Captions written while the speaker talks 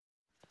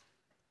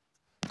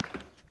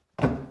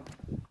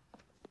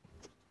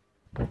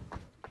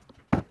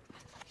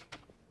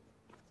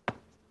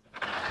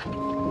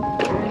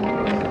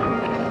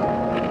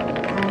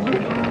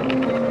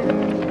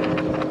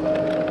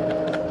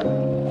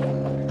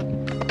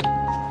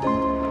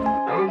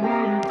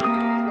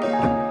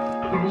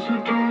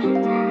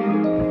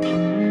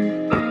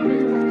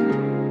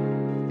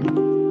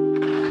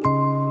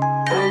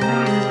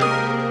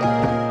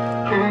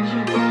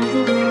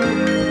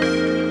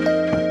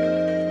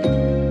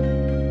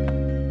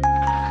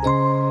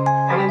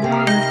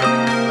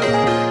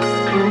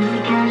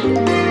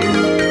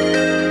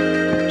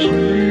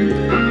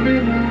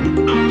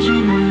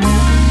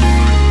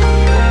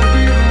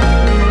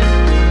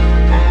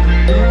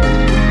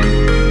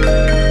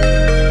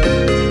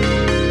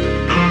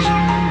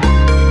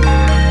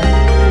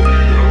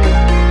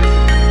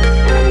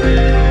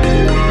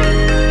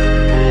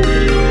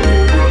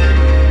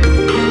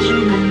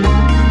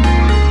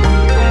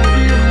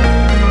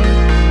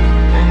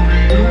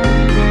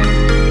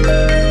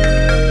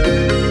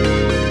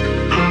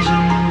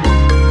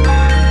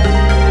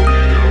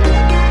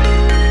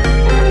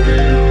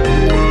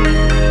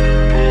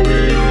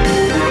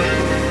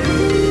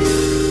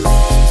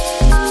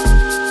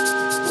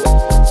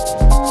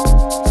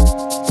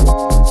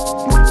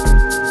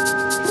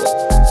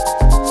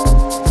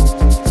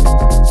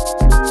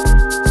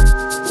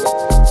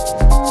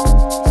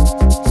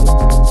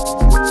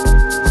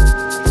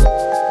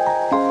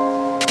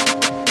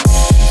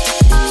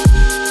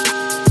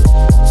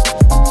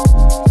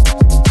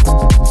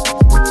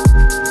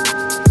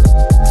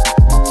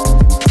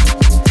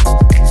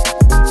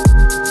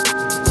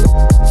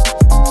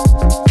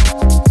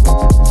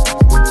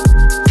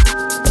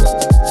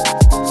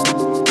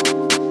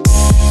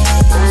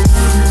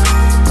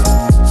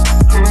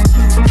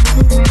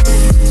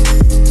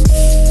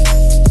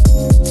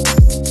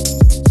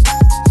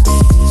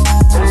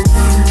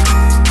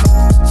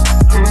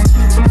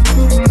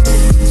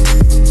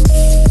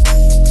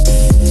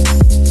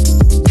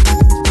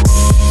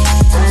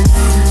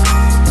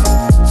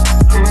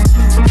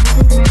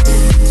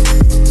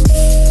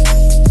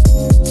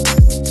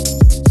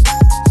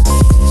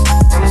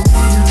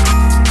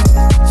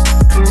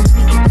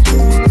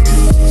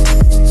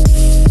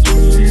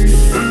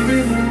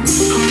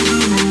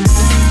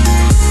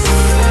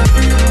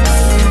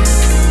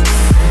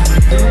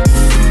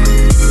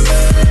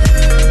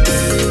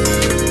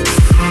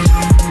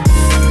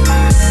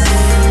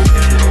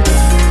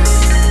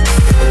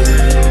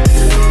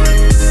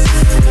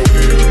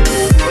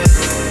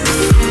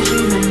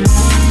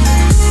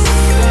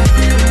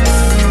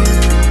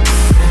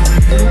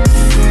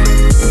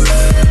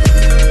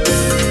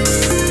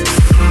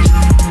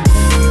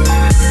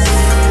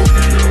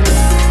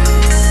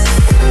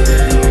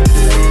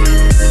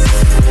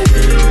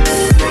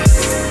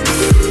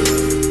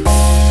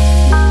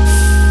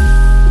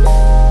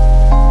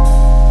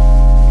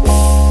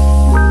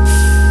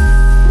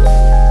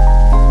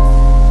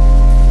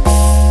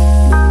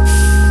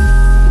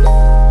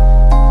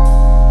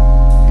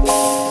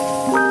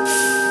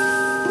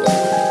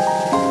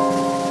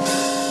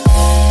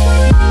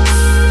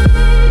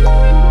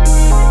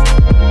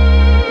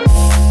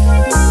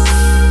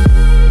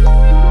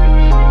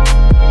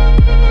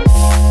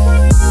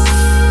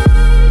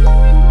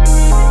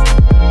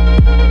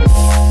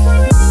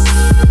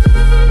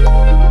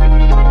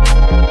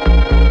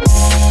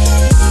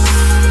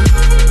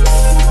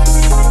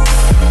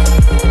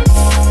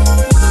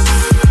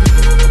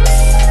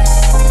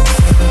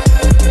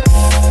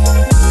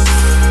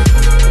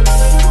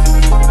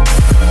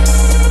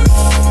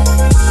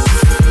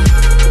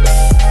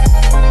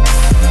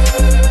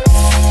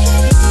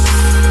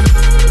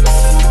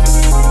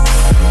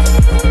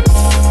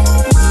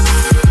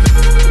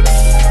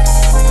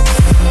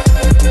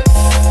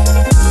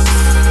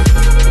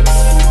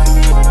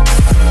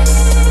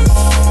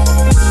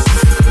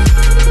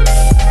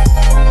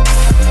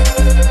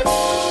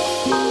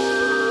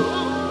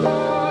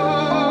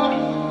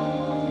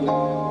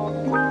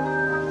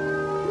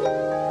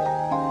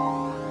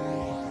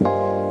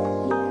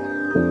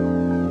Can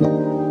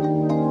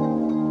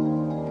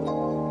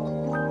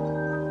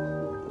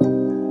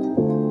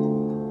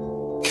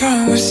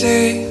we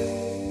see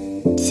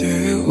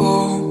through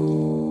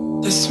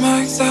all the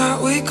smoke that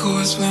we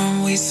caused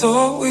when we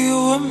thought we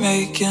were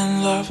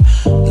making love?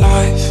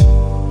 Life,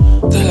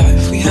 the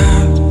life we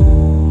had,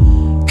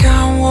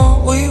 can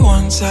what we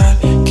once had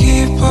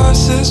keep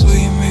us as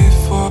we move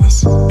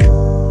forth?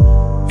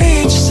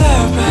 Each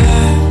step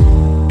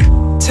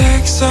ahead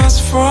takes us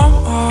from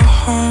our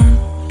home,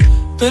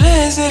 but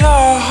is it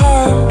our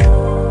home?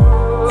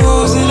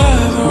 Was it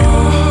ever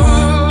our home?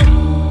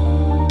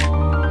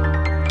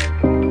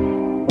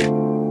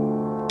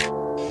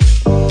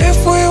 If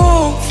we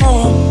walk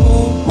from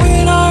what we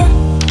know,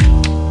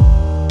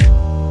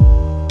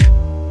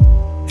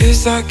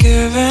 is that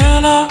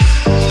giving up?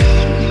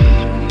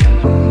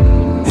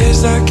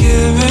 Is that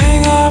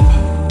giving up?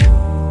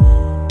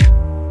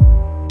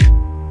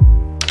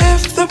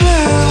 If the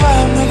blue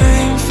and the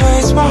green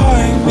fades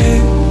behind me,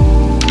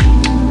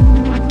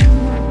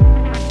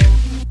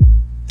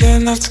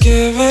 then that's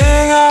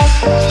giving up.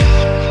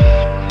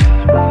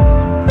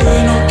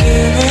 We're not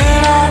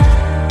giving up,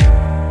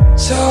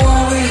 so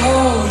are we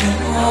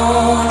holding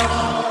on?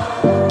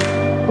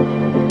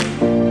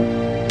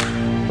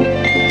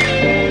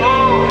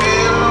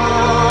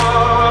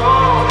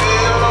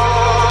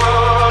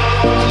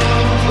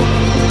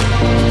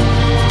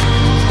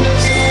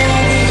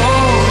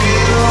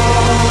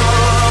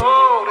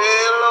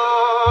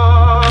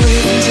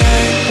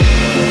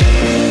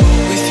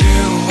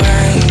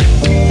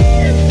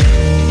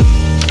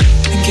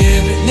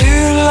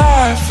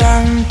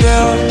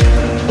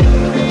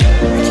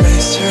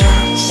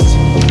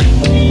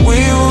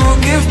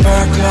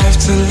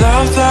 To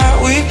love that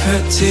we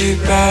put to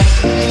bed.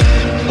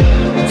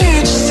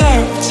 Each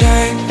step we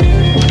take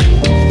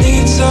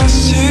leads us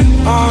to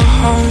our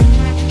home,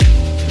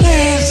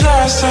 leads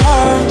us to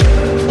home,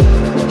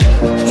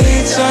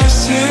 leads us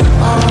to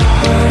our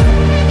home.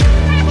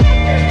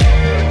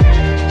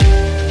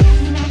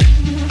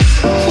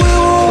 We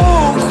will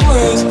walk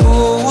with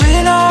all we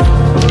know.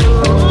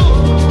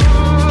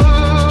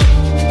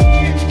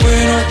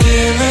 We're not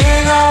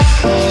giving up.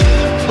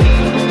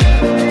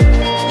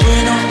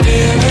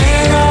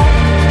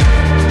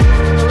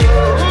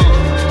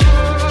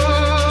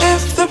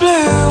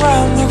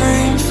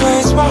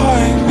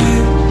 Behind me,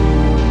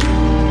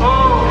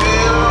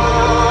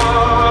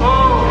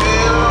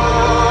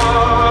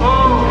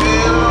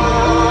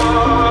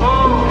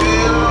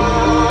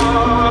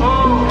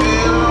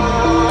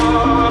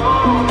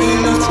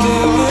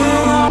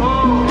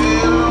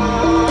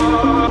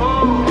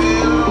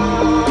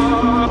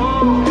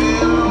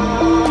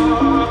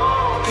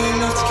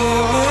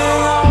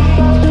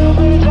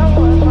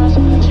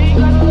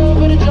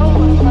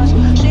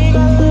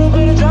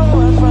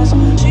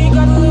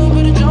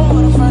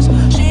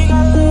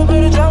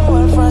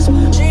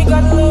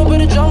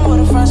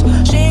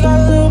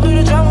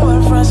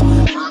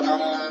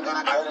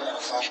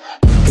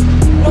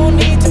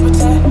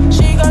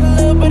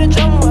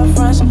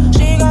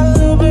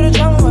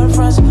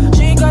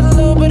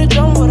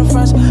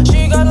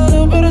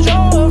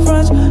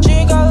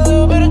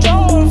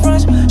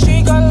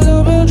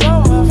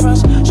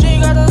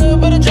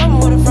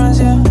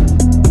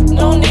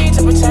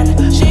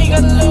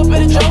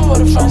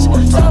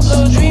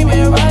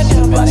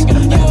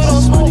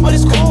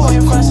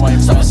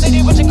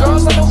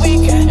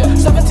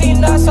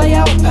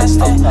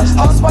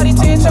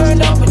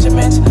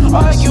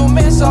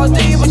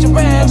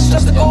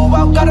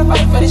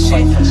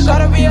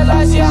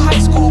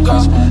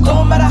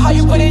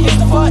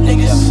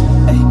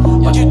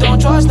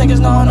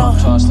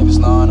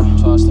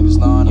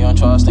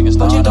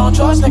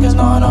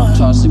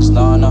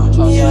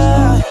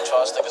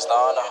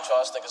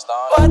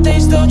 but they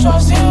still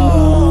trust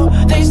you,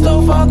 they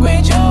still fuck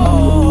with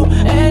you.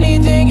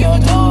 Anything you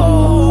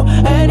do,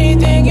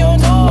 anything you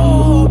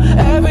do,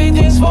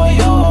 everything's for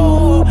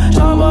you.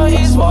 Drama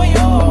is for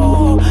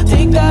you.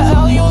 Take that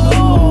L you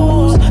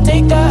lose,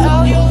 take that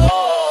L you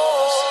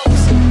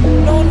lose.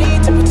 No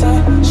need to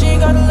pretend. She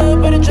got a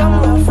little bit of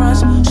drama with her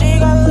friends. She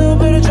got a little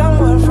bit of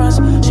drama with her friends.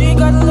 She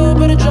got a little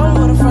bit of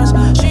drama with her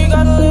friends. She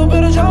got a little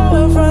bit of drama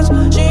with her friends.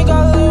 She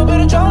got a little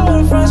bit of drama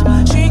with her friends.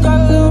 She got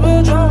a little bit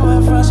of drama with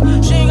her friends.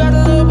 She got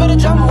a little bit of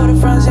drama with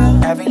her friends,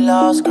 yeah. Every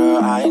lost girl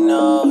I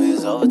know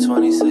is over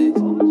 26.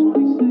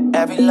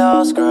 Every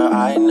lost girl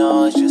I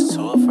know is just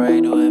too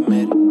afraid to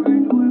admit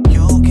it.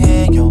 You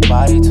get your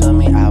body to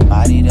me, I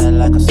body that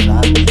like a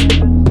slot.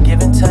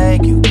 Give and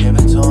take, you give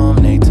it to them,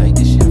 they take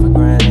this shit for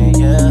granted,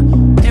 yeah.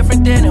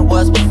 Different than it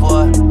was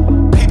before.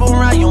 People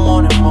around you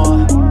wanting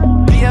more.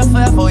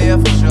 BFF, oh yeah,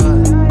 for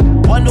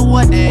sure. Wonder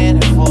what they're in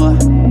it for.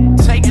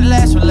 Take your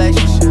last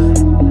relationship.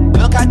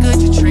 Look how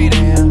good you treated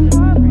him.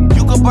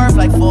 You could birth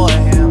like 4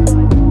 of him.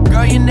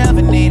 Girl, you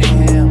never needed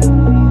him.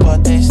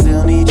 But they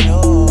still need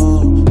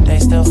you. They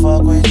still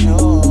fuck with you.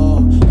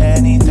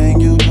 Anything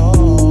you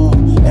do,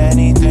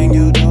 anything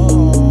you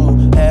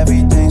do,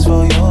 everything's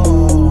for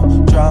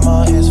you.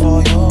 Drama is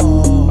for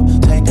you.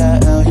 Take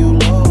that L you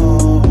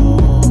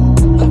lose.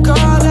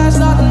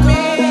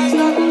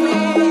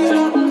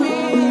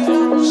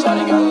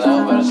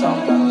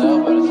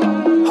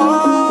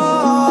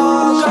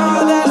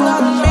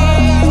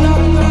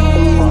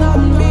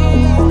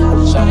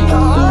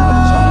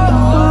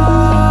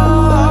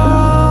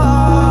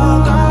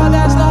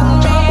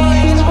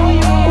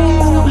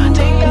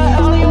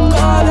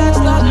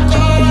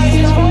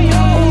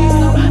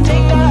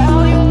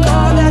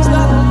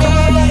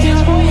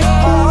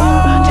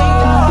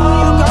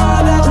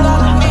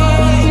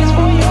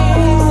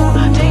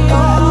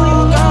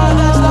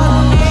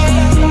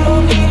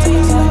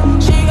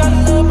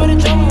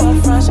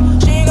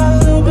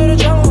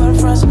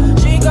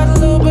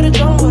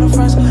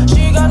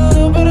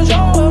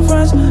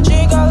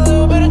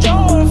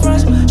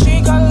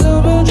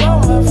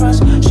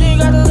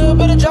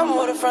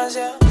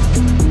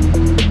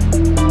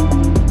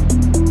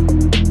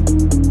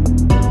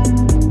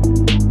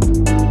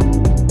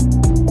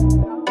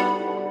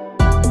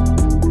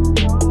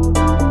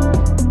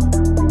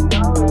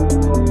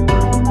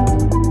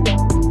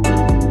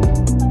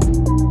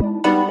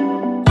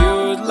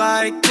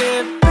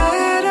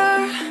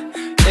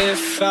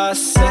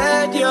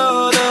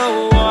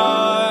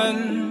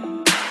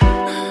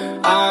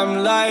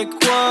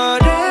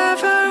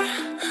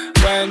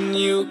 when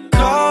you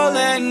call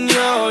and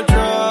you're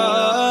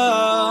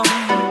drunk.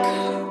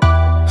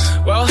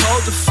 Well,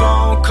 hold the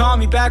phone, call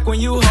me back when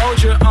you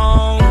hold your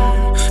own.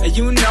 And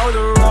you know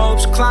the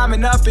ropes,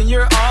 climbing up and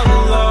you're all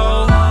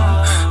alone.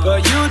 But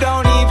you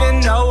don't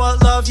even know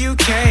what love you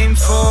came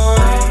for.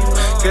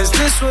 Cause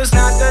this was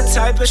not the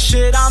type of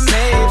shit I'm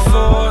made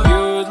for.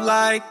 You'd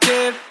like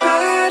it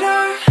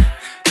better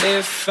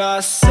if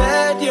I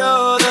said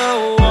you're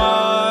the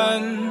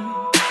one.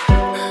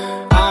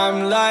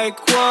 I'm like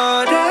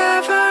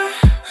whatever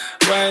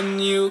when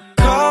you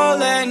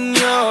call and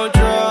you're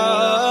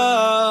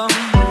drunk.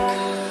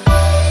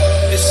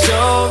 It's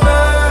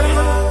over,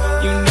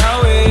 you know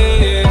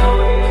it,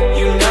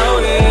 you know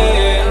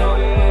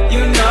it,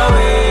 you know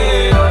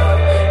it.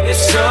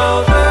 It's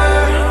over,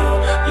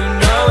 you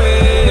know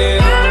it.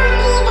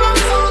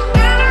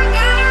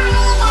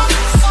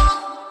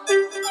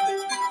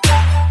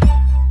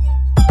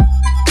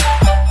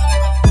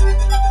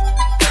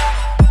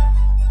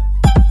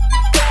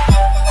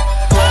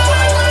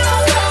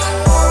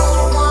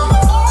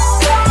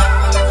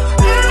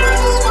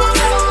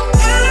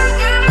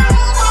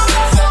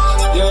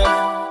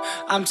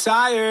 I'm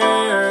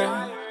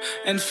tired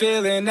and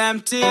feeling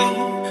empty.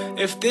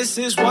 If this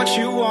is what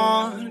you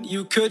want,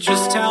 you could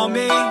just tell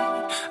me.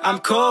 I'm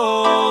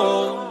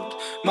cold,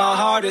 my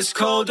heart is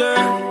colder.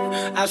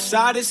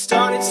 Outside it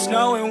started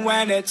snowing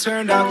when it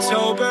turned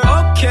October.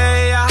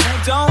 Okay, I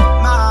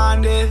don't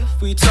mind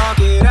if we talk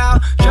it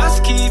out.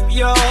 Just keep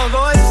your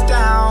voice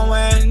down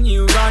when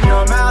you run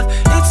your mouth.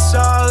 It's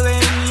all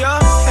in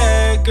your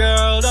head,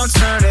 girl, don't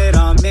turn it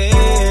on me.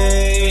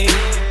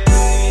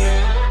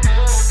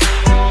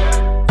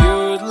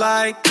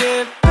 Like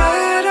it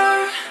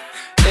better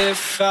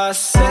if I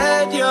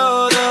said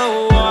you're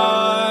the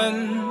one.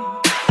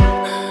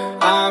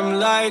 I'm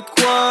like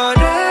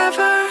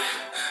whatever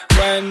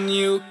when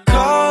you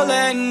call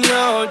and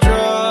you're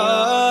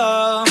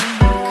drunk.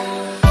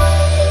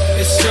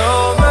 It's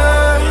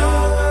over,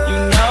 you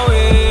know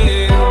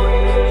it,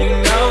 you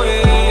know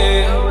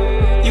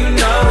it, you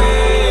know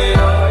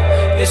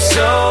it. It's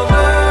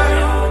over,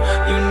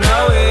 you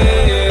know it.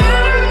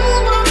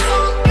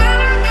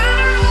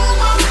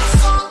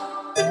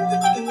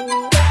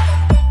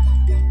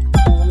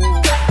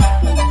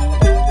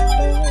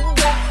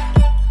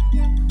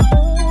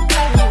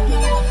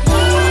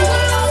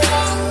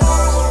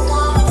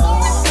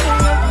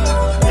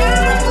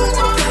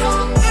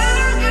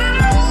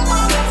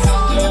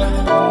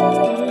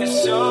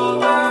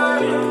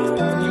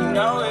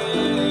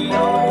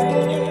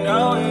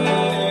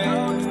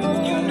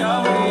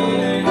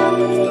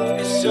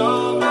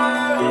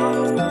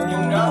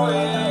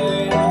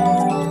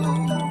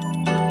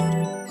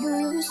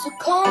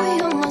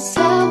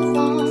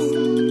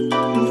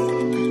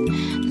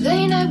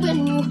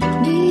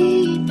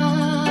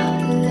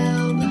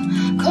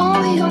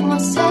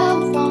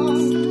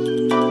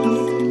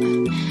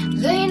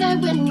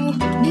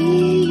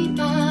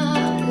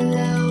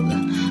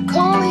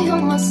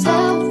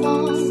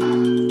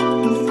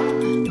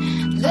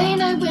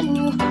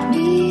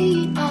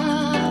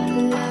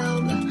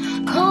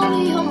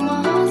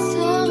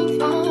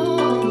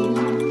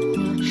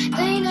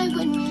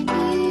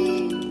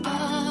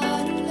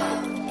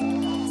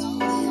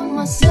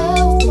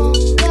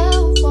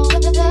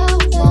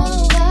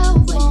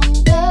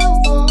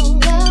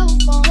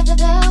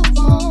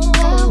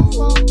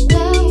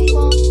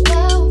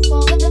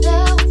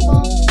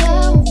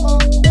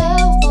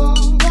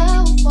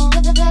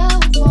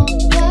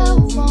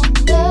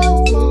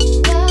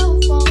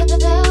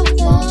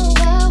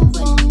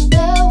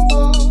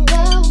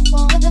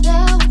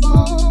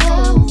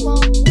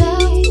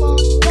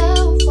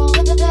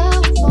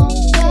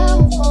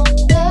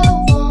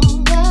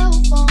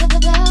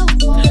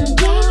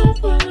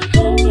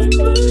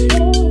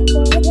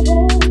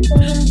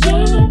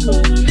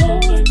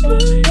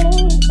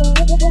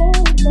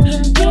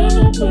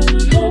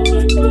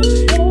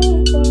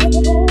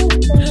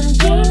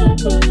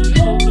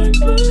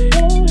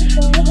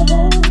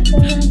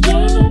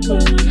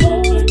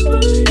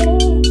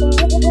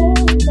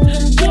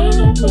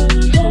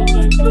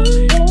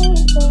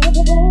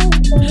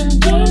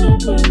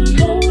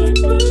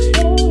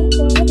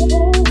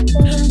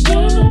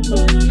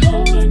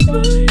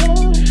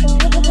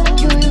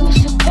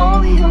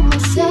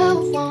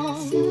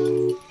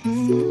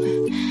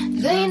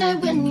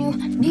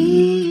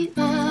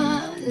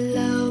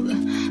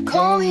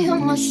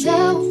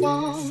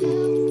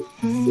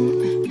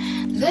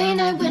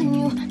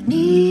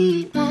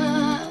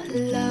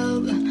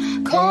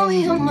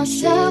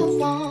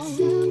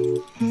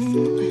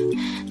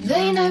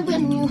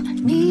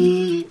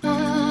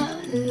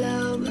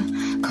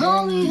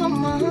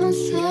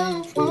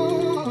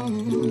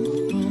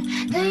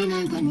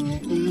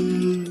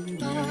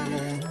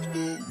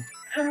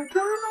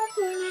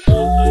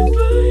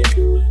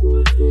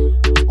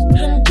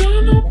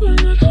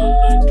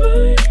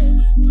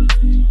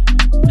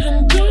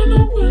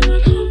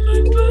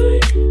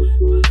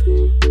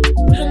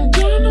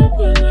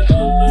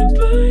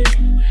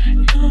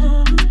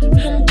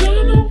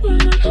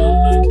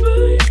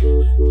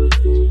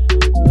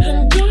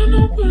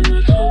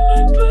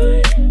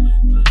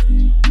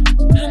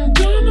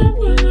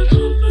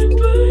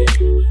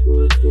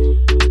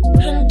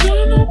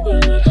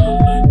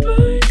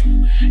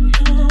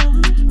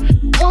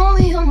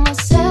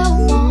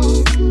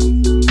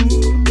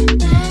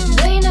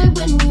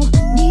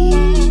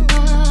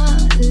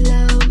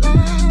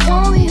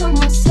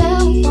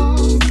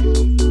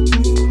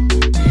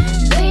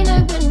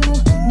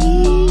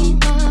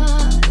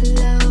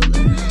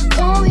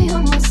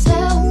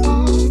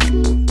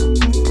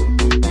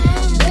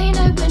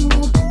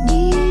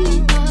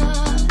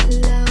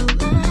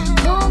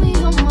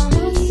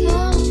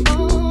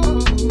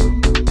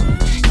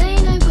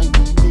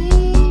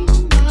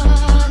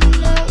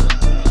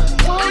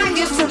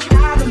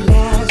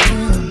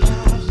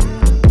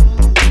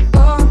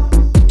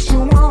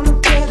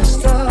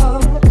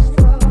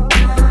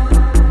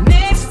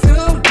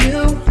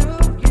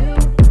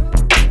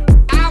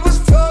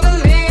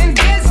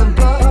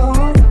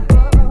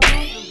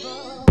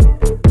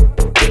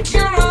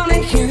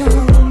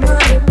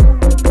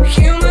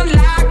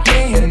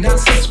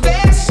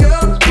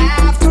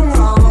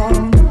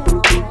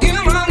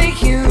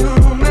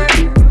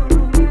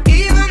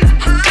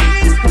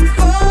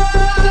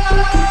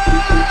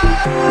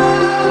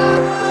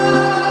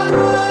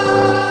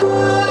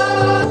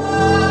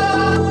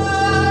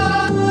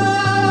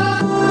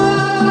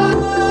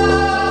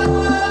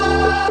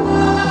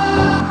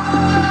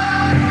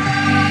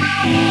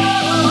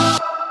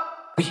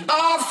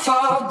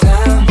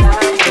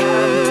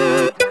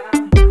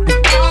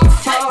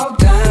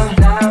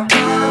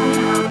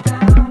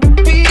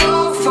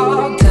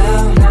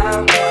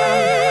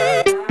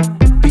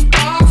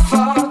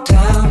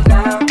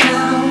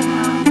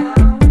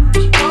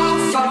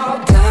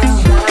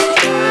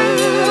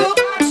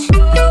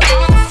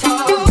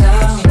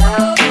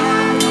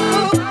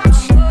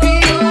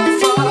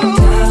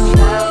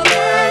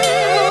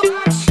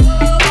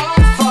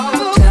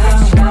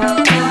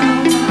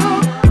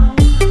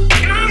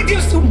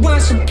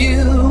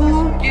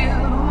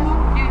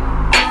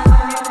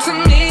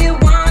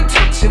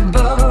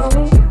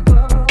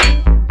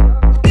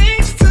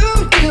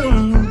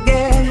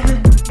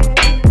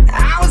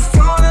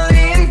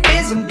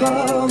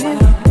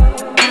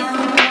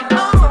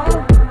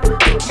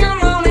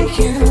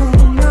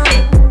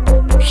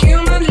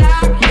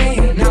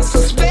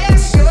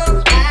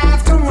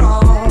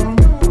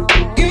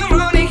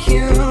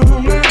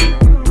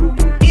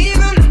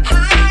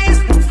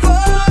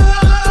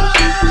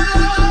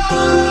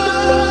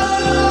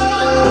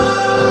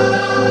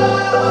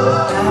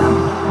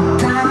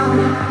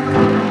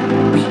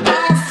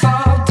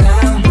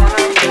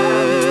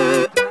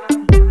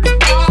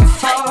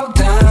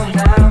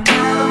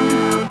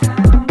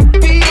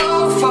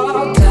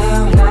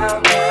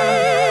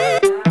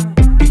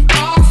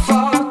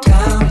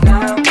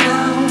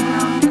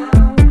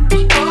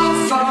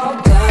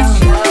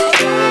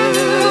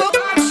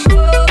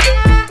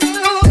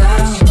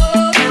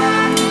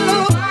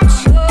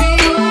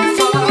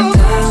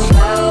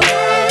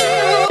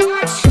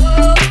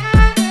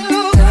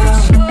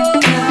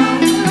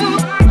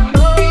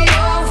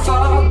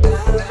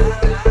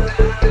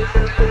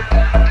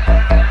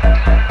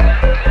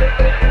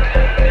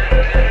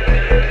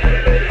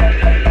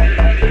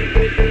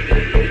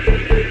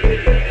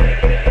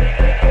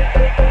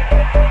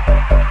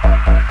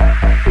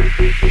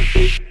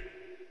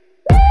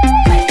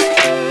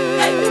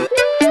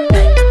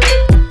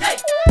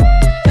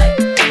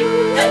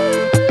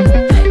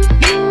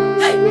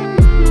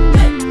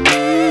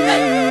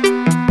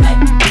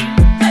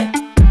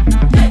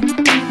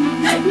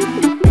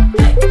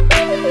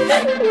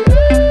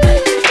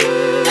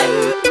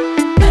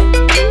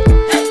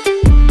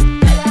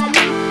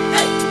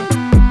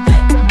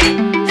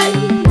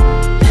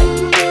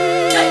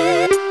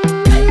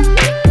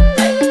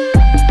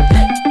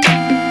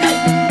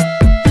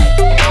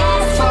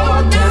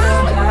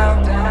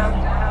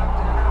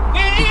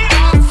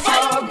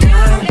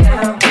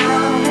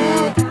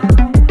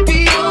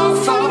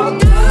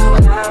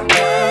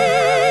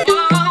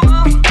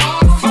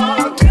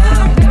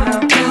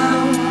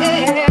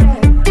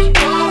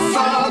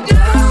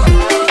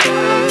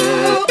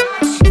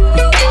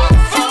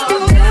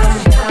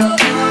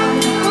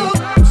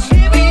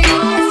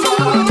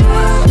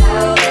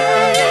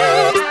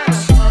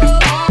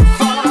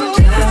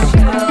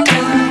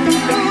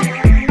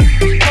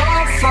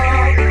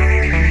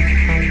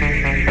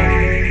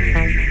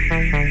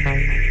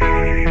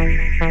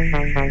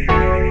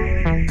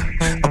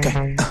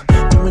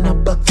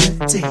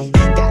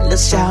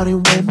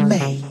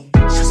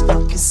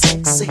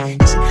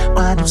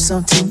 I do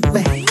something to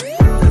me.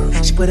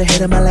 She put her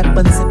head on my lap,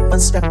 unzip,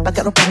 unstrap. I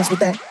got no problems with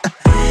that.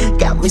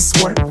 Got me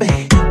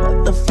swerving,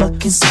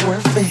 motherfucking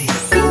swerving.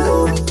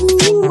 Ooh,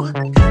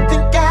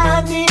 think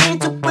I need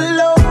to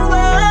pull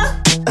over.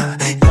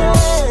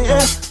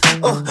 Yeah.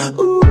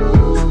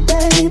 Ooh,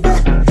 baby,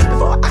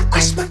 before I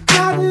crash my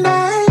car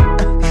tonight.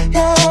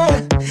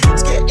 Yeah,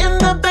 let's get in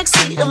the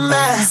backseat of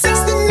my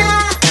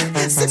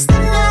 69,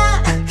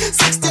 69,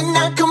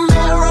 69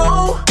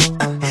 Camaro.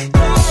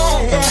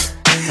 Yeah,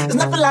 there's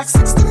nothing like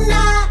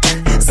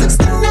 69,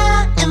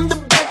 69 in the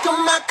back of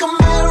my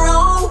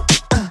Camaro.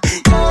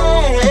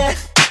 Yeah.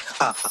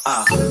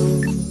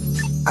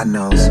 I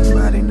know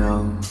somebody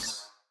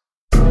knows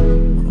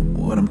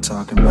what I'm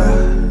talking about.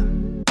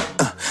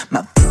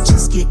 My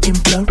picture's getting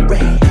blurry.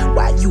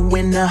 Why you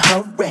in a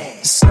hurry?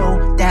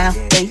 Slow down,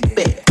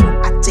 baby.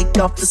 I take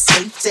off the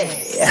safety.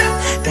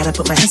 Gotta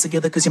put my hands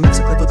together cause your mouth's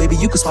so clever, baby.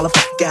 You can swallow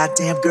fuck.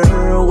 Goddamn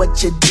girl,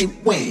 what you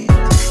doing?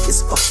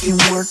 It's fucking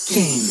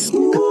working.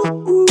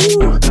 Ooh,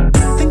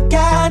 think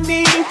I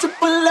need to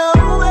pull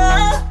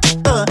over.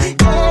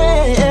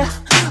 Yeah.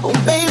 Oh,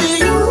 baby,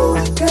 you,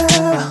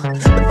 girl.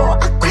 Before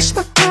I crash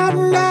my car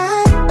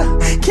tonight.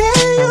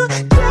 Can you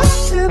get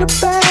to the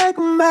back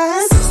of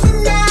my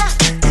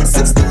 69,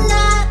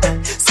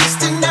 69,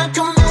 69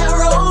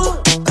 Camaro?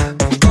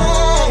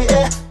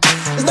 Yeah.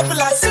 There's nothing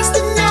like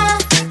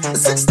 69,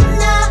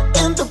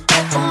 69 in the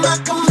back of my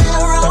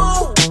Camaro.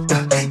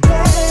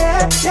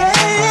 Yeah,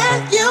 yeah,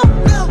 you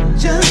know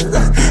just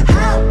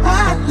how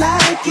I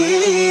like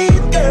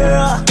it,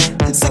 girl.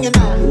 Sing it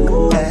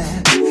now.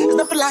 There's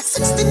nothing like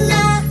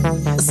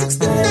 69,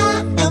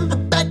 69 in the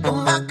back of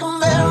my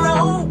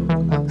Camaro.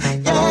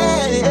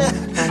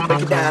 Yeah,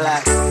 break it down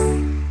like.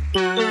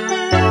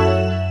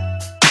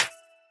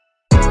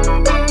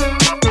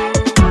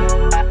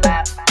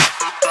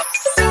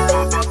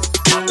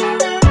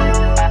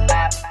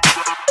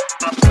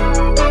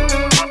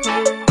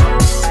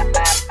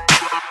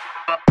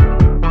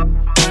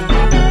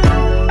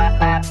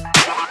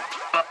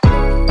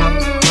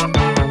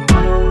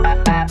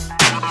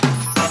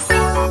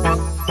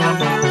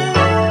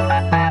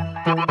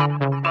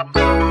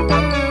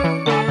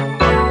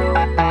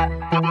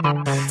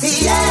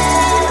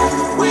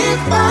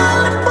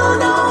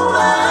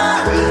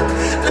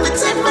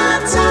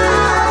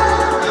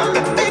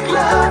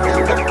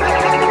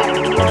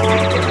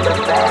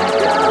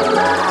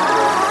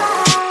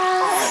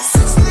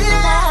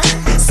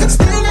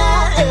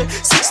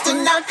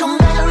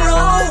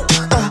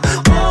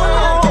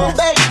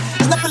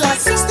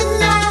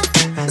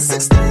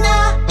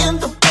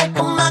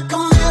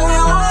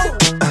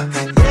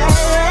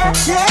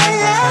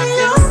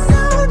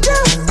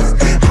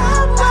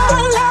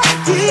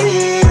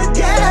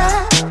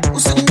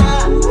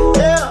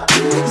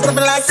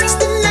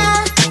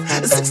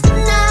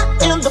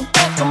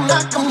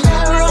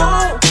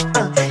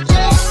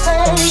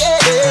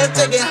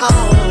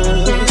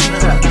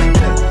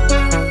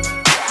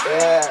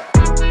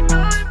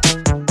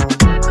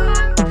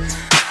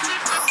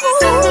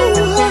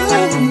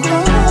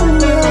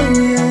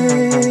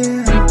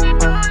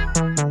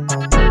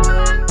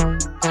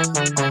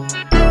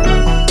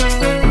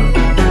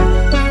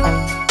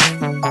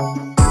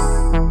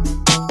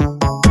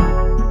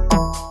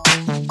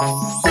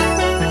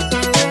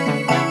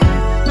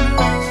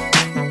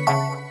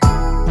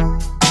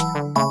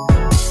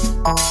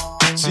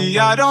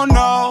 I don't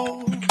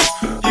know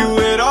you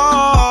at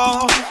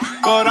all,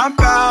 but I'm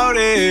bout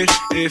it.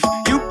 If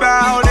you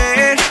bout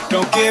it,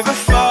 don't give a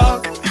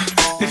fuck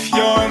if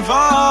you're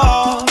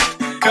involved,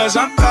 cause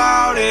I'm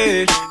bout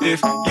it.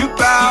 If you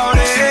bout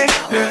it,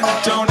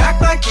 yeah. Don't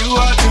act like you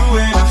are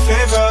doing a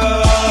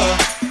favor,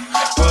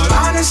 but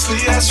honestly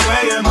I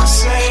swear you're my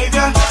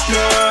savior,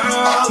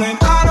 girl. And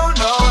I don't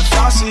know if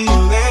I'll see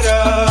you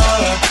later,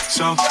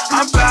 so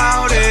I'm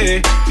bout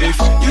it. If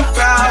you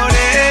bout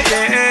it,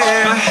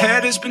 yeah. My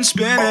head has been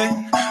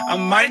spinning, I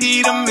might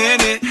need a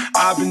minute.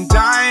 I've been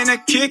dying to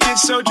kick it,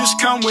 so just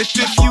come with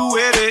if you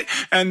with it.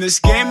 And this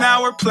game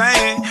that we're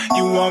playing,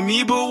 you want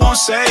me but won't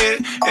say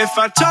it. If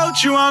I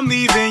told you I'm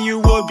leaving, you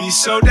would be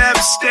so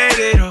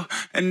devastated. Oh,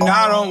 and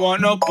I don't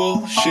want no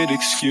bullshit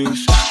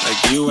excuse,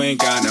 like you ain't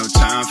got no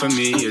time for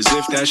me, as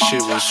if that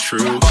shit was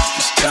true.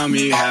 Just tell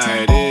me how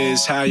it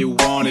is, how you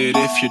want it.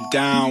 If you're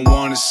down,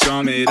 want a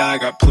summit, I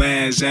got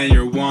plans and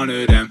you're one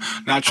of them.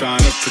 Not trying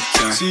to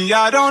pretend. See,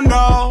 I don't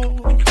know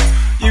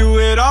you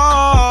at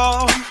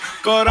all,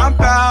 but I'm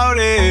bout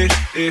it.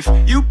 If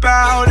you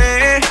bout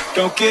it,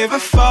 don't give a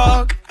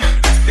fuck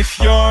if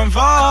you're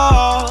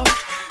involved,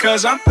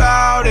 cause I'm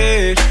bout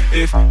it.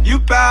 If you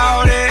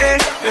bout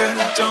it,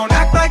 yeah. Don't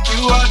act like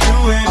you are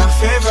doing a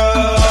favor,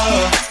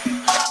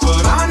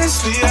 but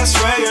honestly I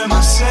swear you're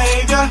my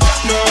savior,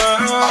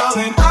 girl.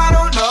 And I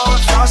don't know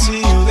if I'll see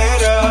you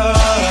later,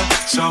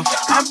 so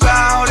I'm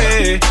bout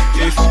it.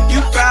 If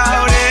you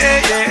bout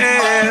it,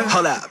 yeah.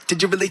 Hold up. up,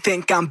 did you really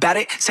think I'm bad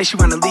at? Say she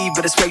wanna leave,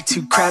 but it's way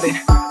too crowded.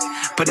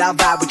 But I'll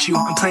vibe with you,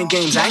 I'm playing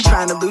games, I ain't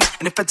trying to lose.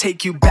 And if I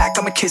take you back,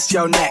 I'ma kiss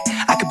your neck.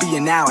 I could be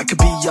your now, I could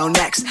be your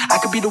next. I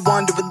could be the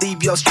one to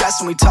relieve your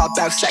stress. When we talk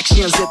about sex,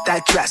 she unzip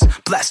that dress.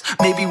 Bless,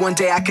 maybe one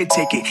day I could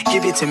take it.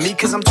 Give it to me,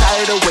 cause I'm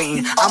tired of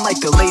waiting. I'm like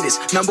the latest,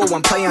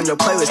 #1 play on your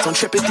playlist. Don't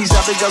trip if these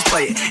other girls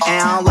play it.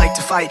 And I don't like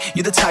to fight,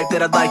 you're the type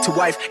that I'd like to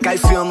wife. Guy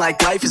feeling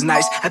like life is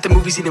nice. At the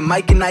movies eating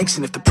Mike and Ike's.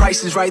 And if the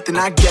price is right, then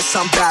I guess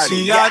I'm bout it.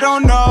 See, yeah. I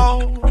don't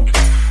know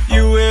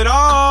you at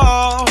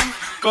all,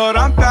 but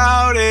I'm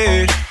bout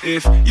it.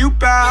 If you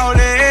bout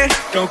it,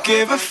 don't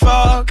give a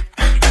fuck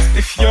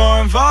if you're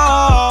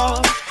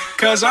involved,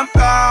 cause I'm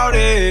bout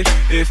it.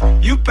 If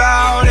you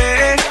bout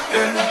it,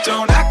 yeah.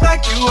 Don't act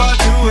like you are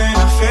doing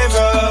a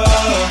favor,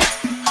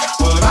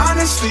 but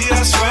honestly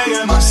I swear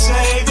you're my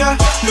savior,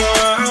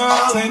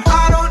 girl. And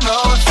I don't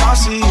know if I'll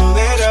see you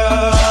later,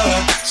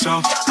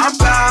 so I'm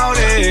bout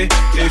it.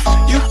 If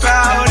you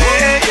bout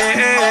it, yeah.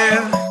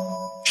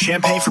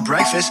 Champagne for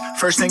breakfast,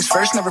 first things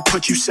first, never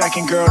put you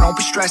second, girl. Don't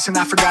be stressing,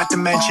 I forgot to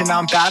mention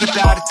I'm about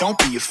it, don't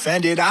be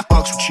offended. I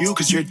fucks with you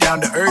cause you're down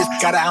to earth.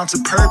 Got an ounce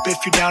of perp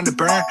if you're down to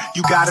burn.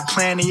 You got a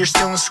plan and you're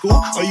still in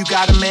school, or you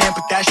got a man,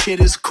 but that shit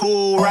is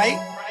cool, right?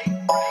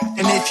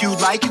 And if you'd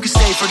like, you can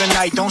stay for the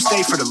night. Don't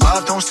stay for the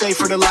love, don't stay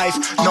for the life.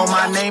 Know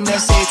my name, then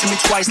say it to me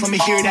twice. Let me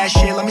hear that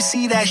shit, let me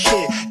see that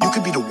shit. You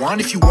could be the one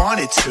if you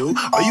wanted to,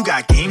 or you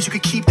got games, you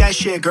could keep that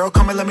shit. Girl,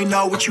 come and let me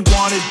know what you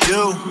wanna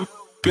do.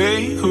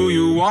 Be who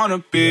you wanna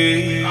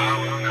be. I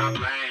will not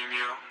blame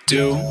you.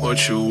 Do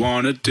what you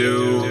wanna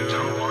do.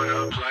 Don't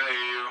wanna play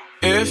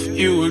you. If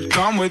you would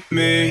come with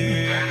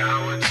me, then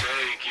I would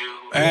take you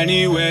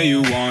anywhere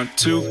you want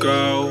to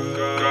go.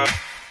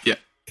 Yeah.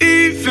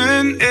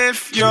 Even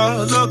if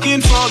you're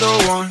looking for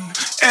the one,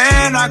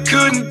 and I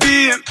couldn't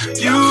be him,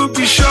 you'd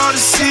be sure to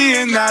see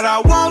in that I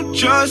won't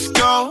just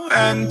go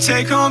and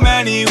take home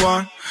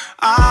anyone.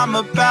 I'm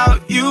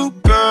about you,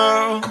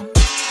 girl.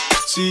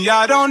 See,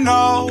 I don't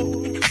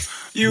know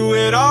you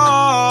at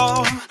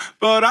all,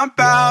 but I'm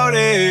bout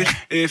it.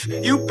 If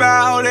you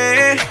bout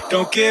it,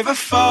 don't give a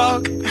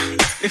fuck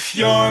if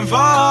you're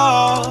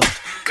involved,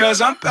 cause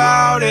I'm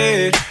bout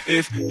it.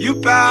 If you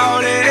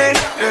bout it,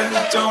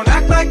 yeah. Don't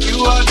act like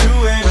you are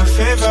doing a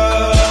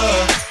favor,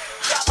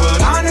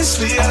 but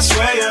honestly I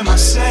swear you're my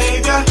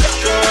savior,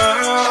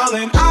 girl.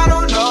 And I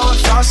don't know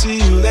if I'll see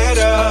you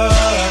later,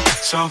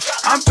 so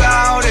I'm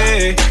bout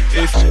it.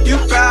 If you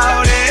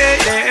bout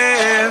it,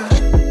 yeah.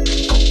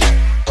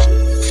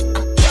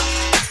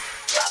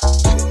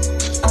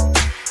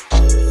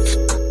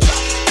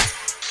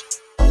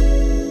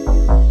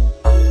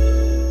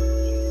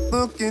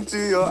 Look into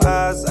your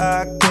eyes,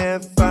 I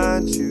can't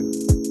find you.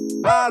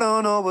 I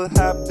don't know what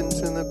happened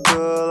to the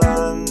girl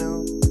I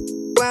knew.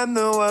 When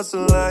there was a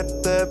light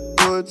that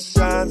would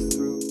shine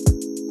through,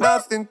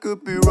 nothing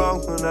could be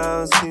wrong when I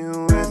was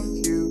here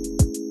with you.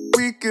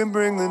 We can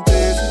bring the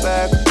days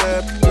back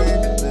that we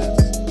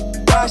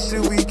missed. Why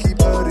should we keep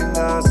hurting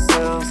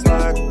ourselves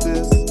like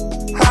this?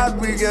 How'd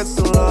we get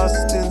so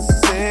lost in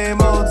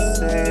same old,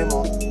 same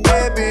old?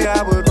 Maybe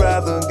I would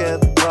rather get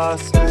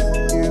lost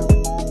with you.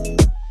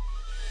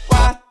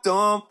 Why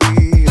don't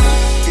we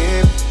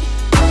escape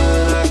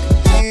when I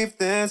can leave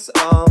this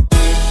all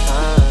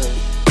behind?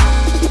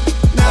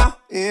 Now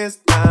it's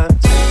time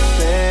to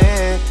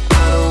think. I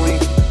know we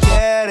can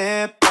get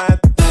it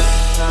right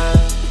this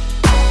time.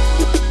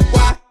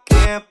 Why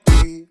can't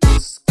we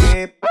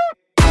escape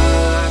when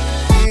I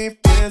can leave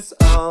this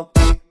all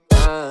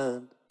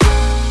behind?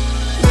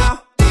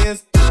 Now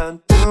it's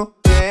time to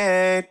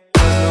think.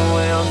 There's no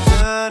way I'm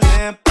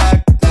turning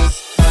back this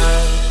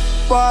time.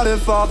 What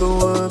if all the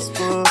words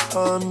were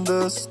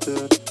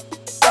understood?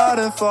 What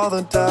if all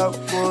the doubt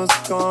was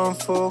gone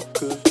for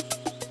good?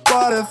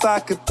 What if I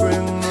could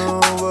bring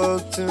the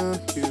world to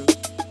you?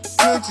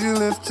 Could you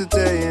live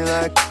today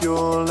like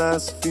your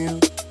last view?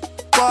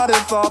 What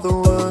if all the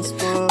words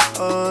were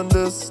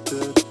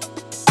understood?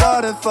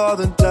 What if all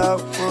the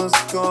doubt was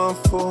gone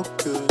for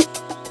good?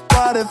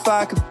 What if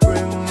I could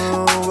bring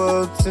the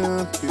world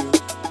to you?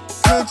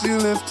 Could you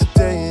live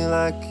today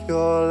like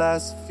your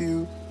last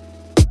view?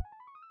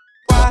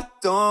 Why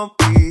don't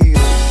we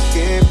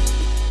escape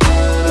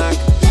when I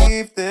can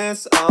leave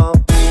this all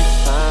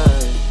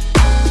behind?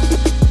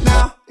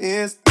 Now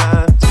it's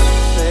time to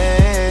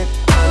think.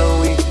 I know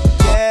we can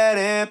get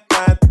it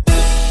right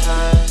this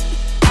time.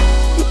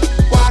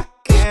 Why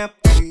can't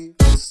we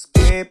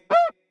escape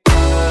when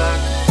I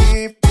can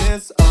leave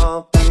this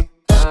all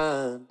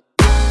behind?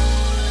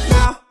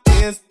 Now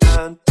it's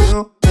time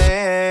to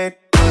think.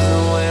 There's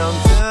no way I'm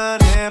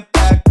turning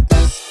back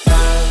this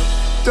time.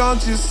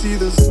 Don't you see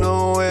there's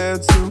nowhere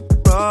to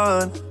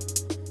run?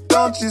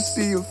 Don't you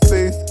see your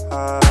faith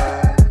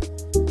high?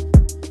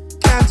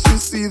 Can't you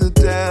see the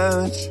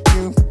damage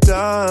you've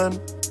done?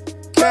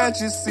 Can't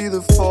you see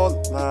the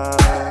fault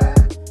line?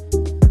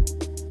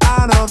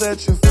 I know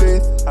that your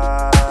faith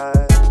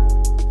high.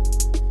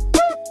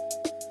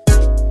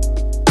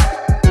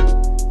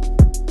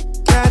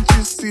 Can't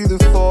you see the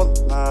fault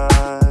line?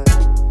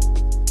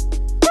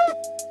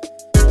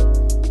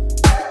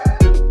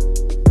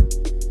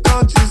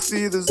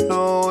 see there's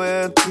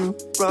nowhere to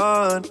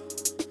run?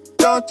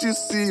 Don't you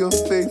see your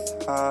faith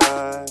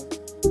high?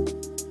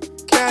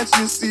 Can't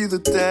you see the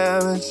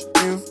damage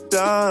you've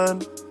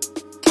done?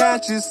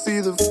 Can't you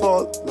see the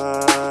fault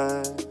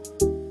line?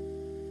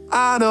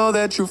 I know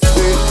that your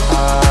faith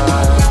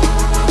high.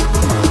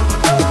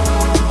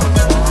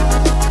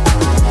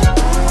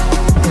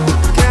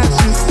 Can't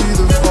you see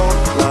the fault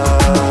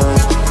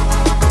line?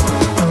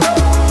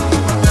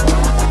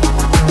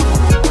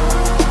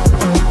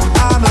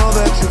 I know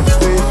that your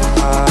faith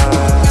high.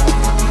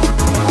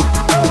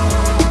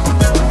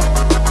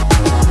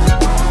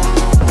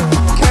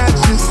 Can't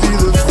you see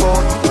the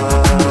fault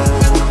line?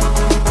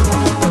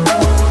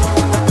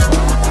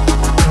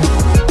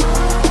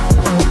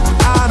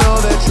 I know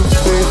that your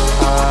faith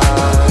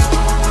high.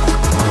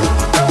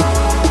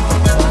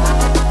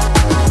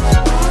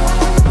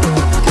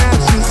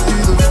 Can't you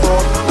see the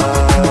fault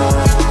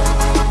line?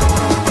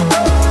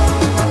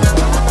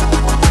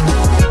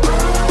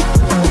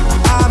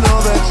 I know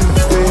that your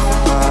faith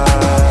high.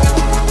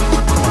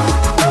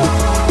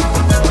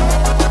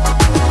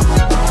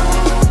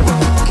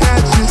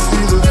 Can't you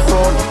see the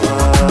fault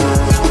line?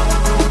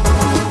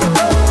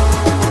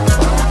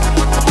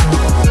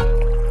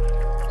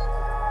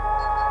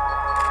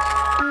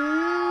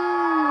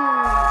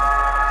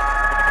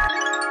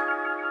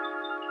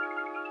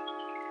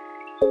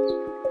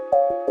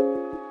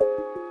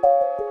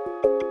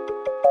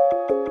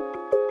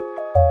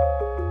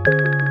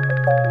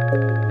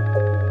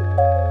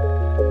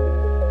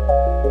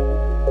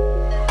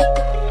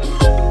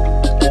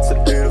 It's a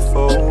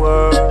beautiful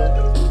world.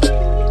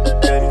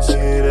 Can you see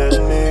it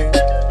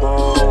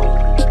anymore?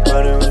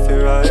 Running with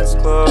your eyes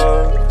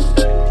closed,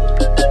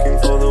 looking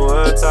for the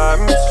words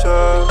I'm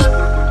sure.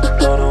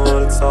 Don't know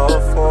what it's all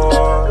for.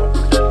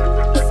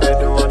 Afraid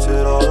to watch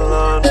it all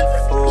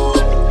unfold.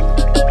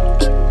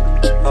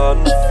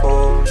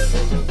 Unfold.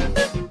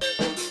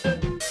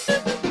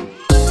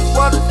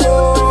 What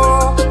for?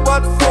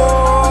 What for?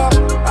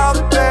 Out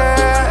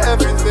there,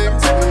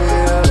 everything's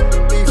here.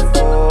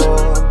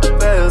 Before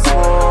there's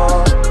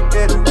more.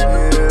 In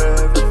here,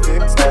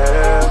 everything's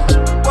there.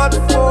 What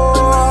for?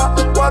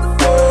 What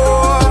for?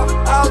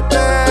 Out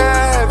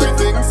there,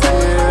 everything's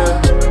here.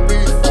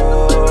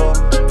 Before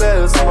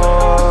there's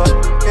more.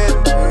 In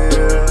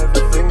here,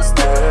 everything's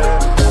there.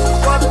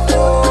 What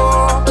for?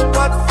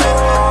 What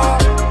for?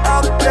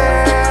 Out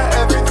there,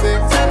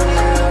 everything's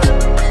here.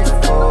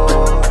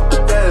 Before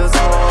there's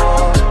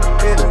more.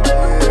 In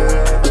here,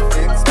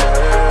 everything's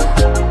there.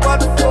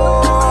 What for?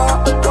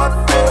 What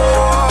for?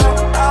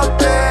 Out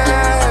there,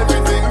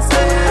 everything's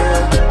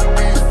here.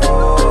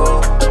 Before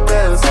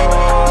there's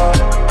more.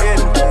 In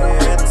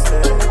here, it's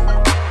there.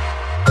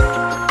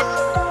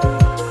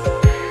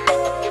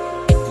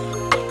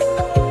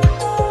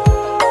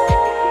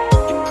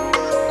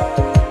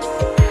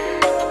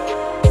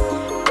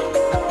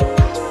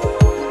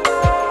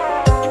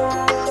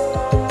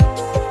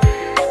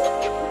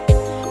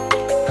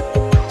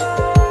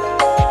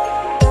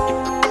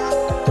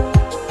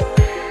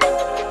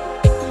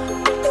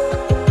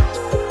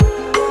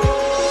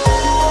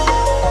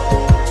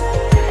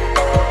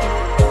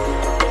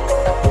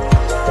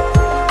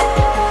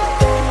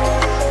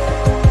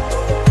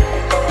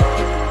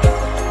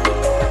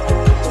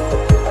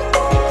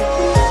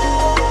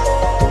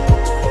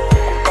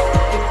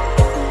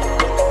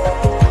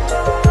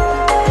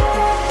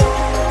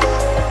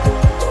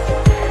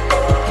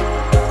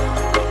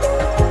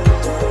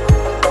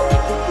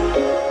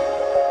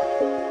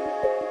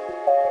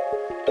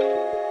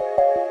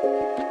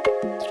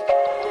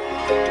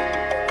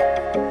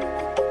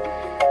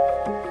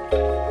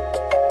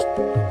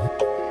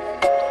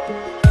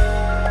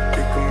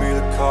 You can be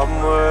the calm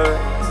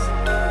words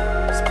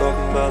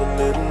spoken by the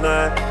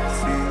midnight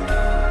sea.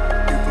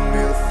 You can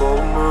be the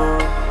full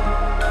moon.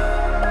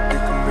 You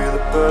can be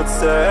the bird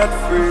set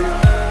free.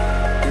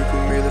 You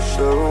can be the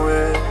show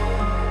wind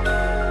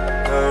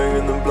hanging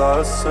in the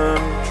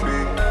blossom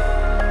tree.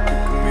 You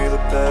can be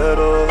the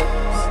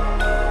petals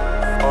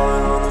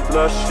falling on the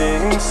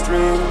blushing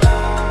stream.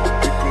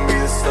 You can be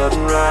the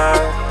sudden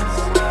rise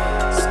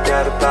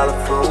scattered by the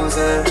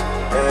frozen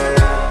air.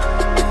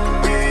 You can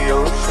be the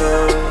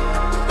ocean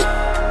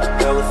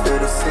never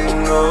feel a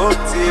single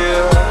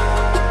tear.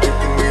 You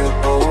can be the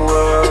whole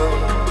world.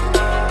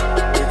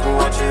 You can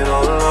watch it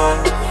all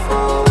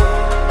unfold.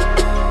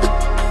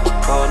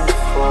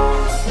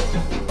 Unfold.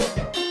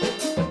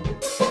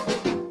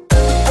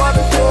 What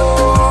for?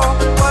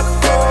 What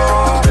for?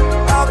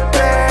 Out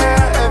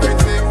there,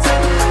 everything's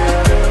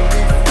here.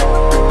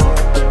 Before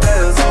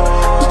there's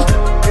more.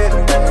 In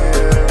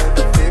here,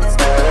 everything's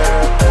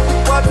there.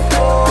 What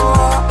for?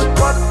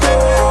 What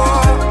for?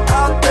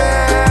 Out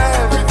there,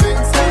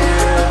 everything's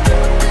here.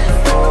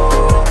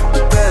 Before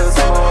there's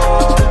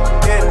more.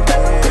 In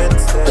here,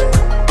 it's there.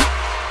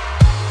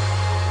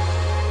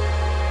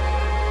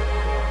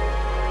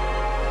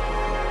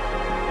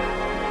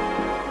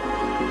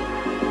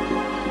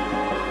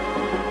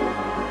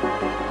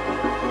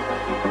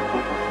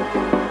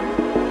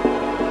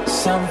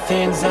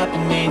 Something's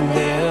happening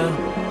there.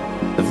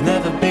 I've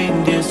never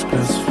been this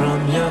close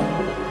from you.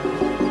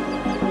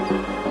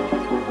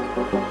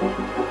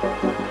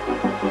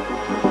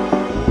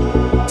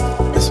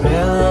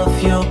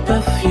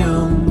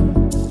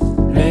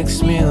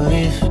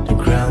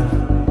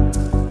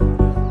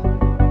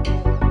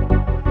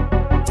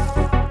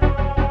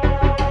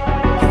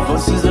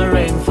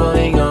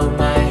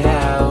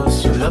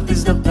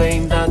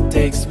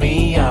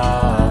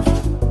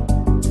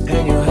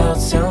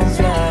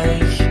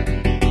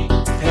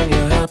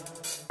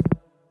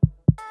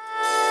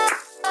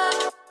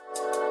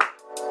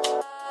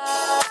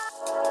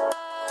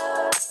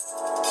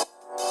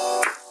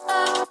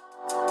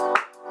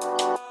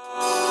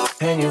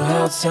 And your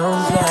heart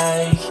sounds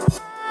like.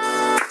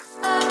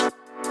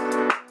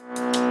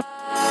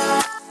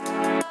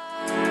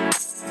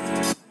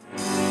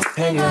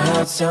 And your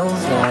heart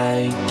sounds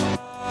like.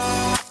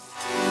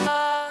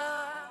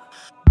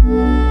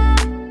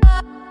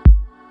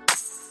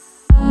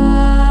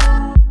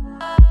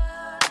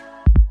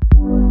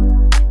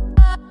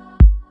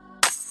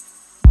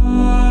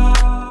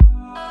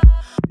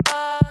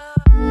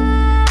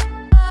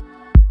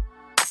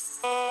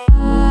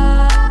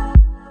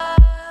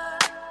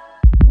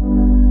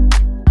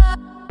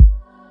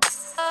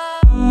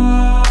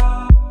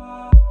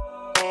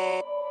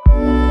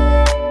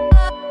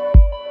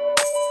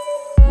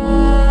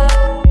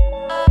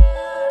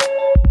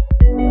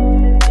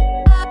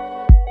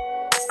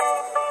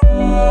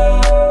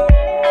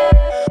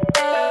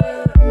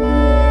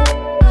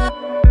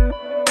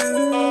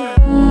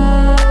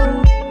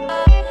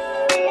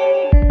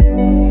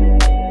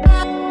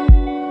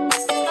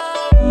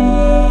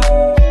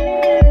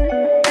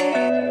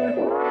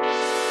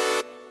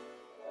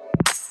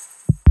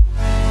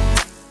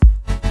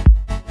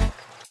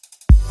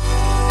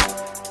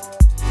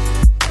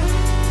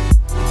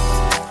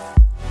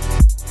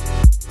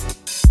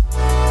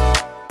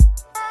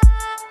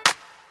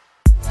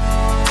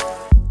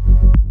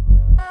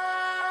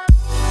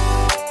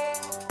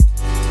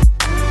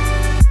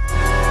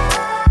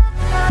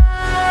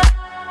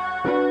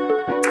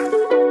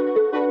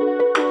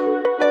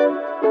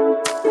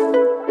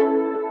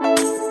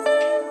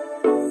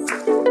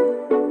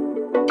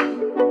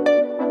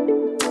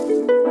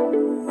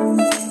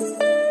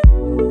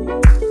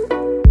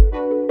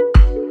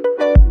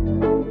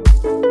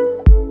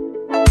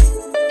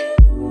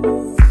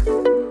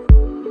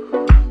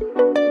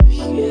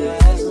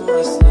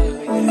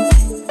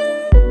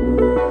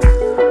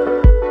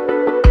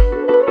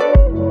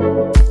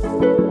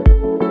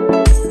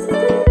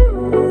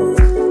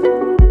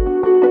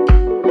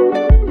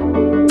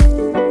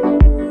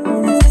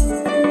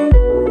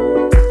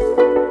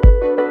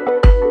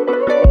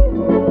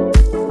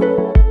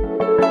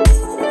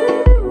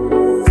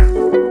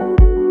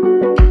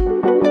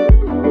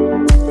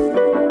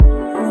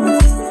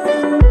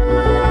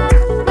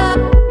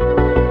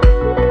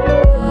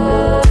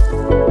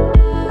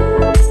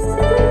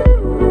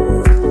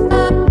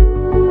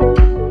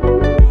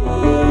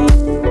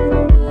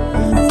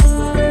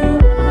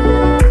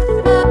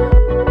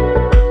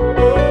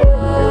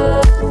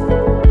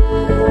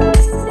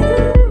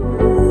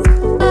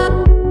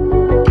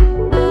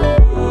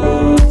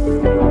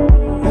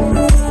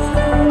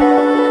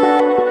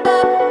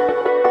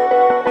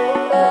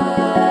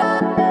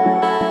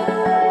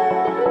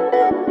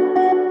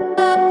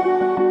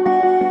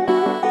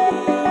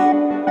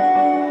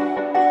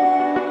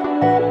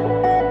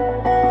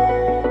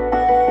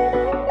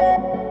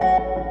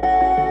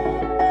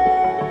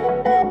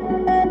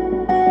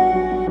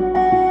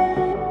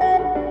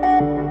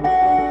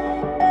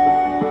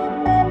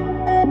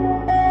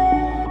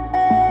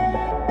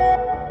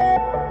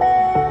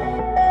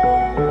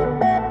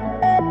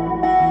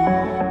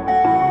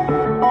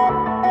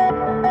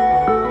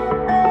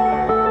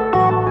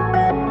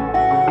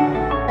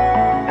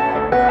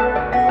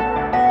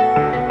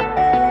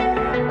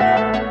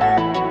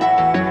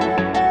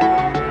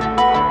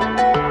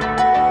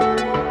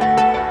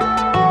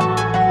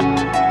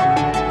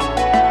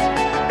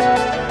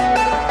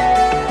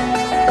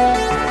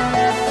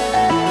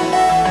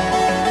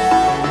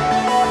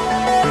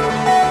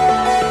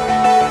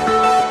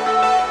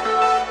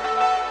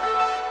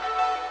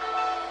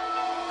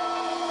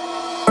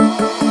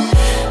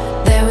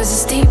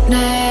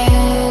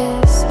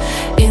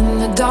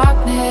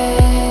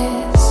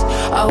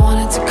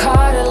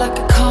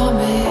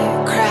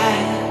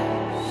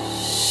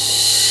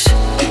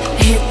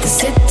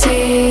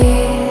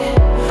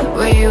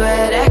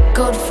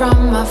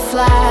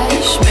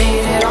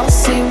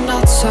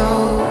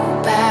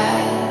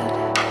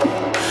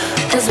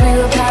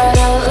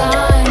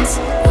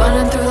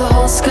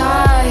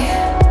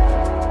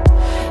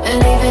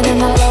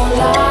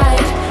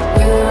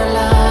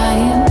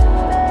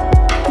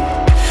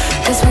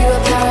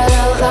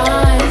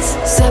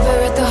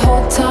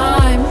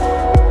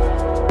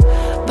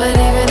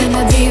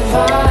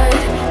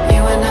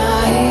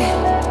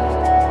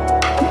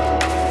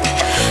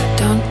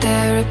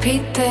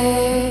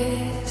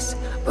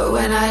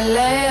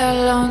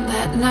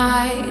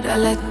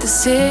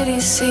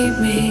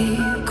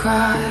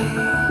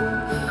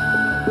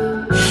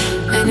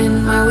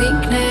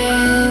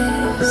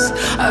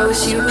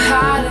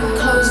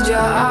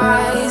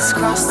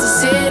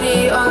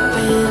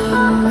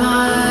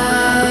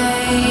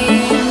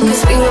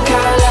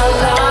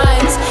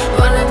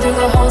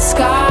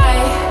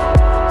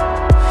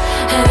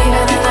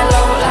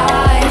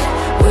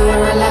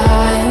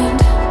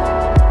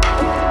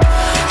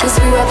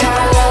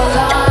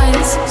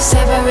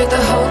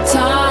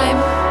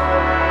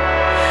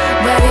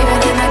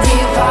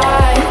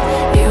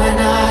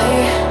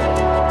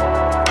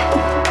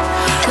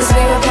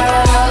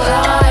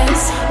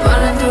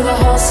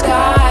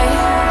 Sky,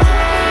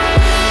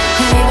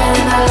 and even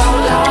in the low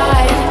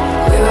light,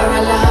 we were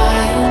alive.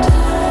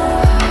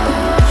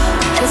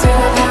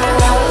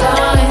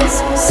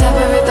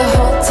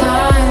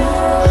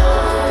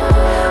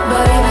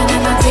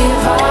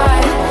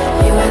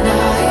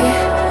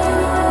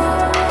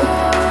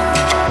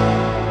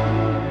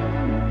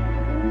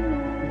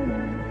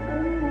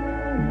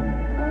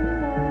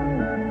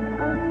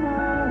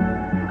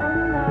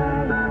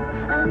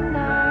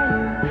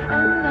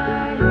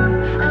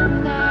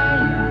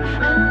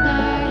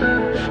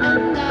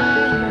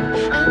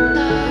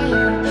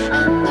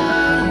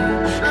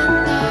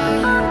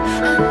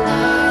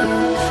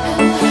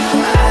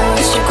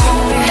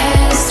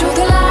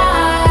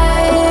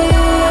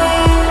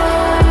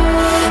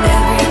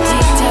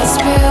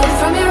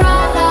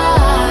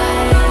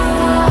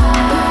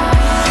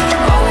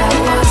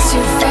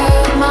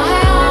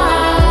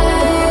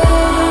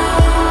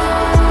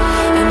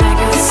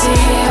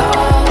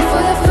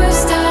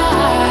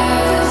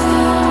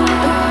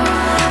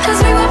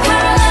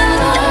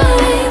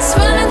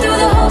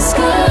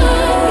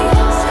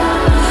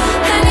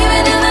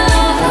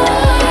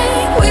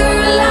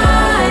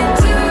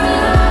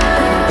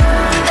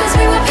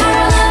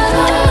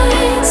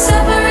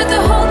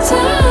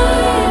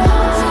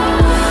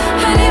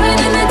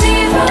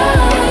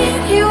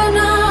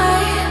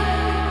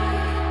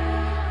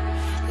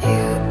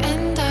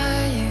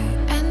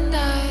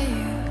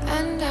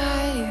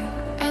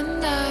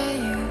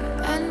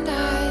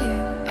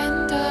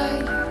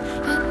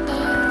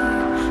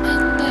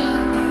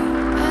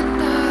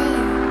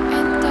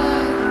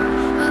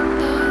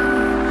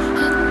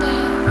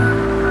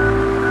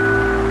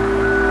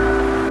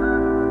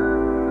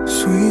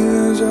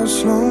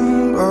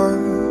 longer,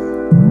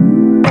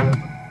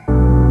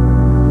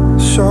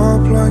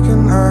 sharp like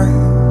an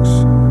axe.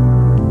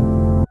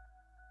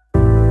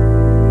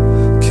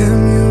 Can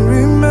you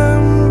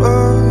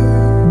remember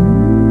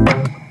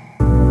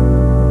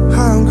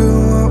how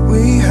good what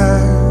we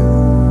had?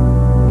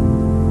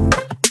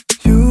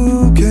 You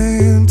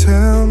can't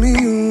tell me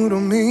you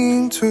don't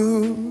mean to,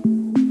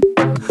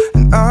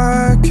 and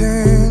I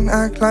can't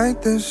act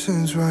like this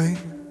is right.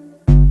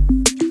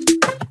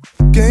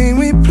 Game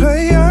we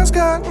play has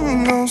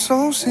gotten all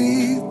so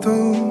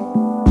see-through.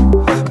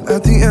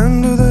 At the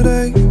end of the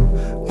day,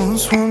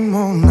 wants one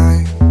more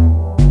night.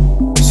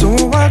 So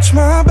I watch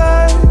my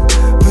back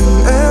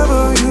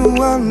whenever you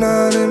are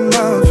not in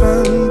my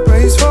front.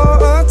 Brace for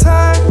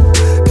attack,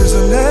 cause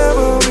I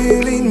never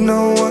really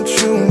know what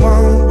you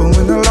want. But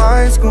when the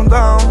lights go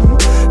down,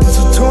 it's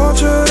a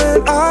torture that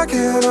I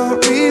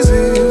cannot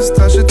resist.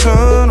 I should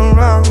turn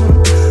around.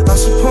 I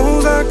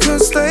suppose I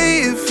could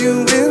stay if you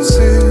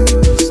insist.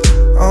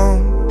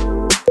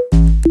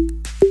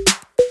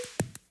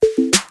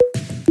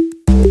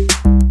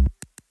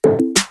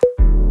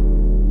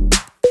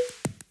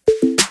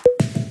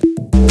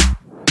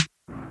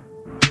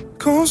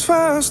 Goes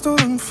faster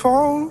than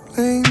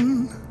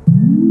falling,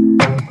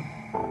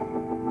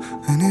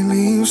 and it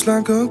leaves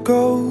like a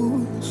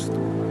ghost.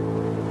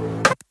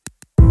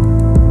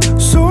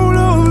 So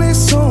lonely,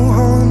 so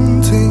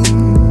haunting,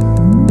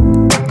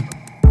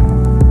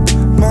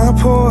 my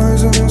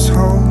poisonous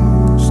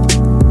host.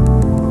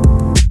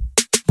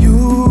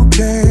 You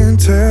can't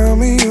tell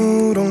me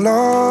you don't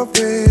love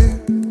it,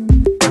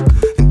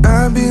 and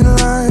I'd be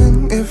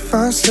lying if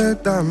I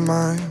said I'm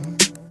mine.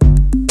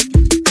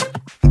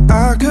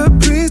 I could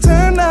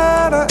pretend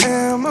that I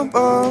am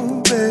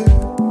above it,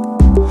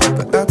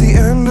 but at the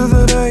end of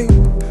the day,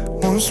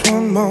 once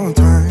one more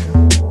time.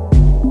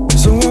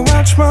 So I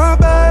watch my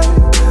back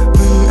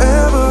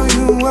whenever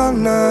you are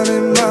not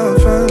in my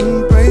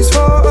front. Brace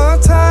for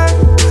attack,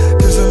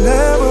 cause I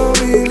never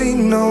really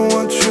know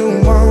what you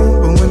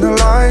want. But when the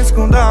lights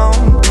go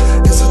down,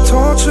 it's a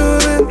torture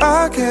that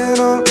I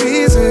cannot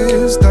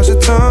resist. I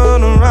should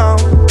turn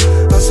around.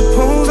 I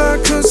suppose I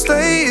could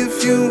stay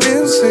if you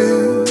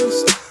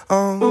insist.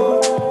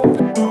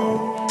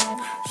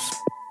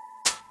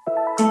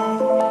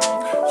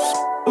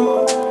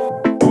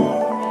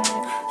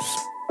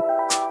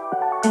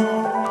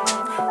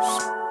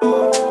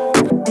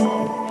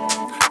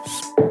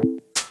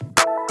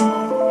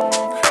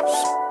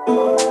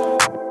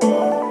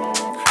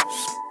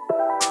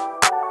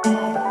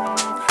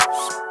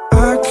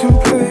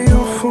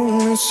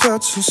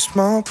 Such a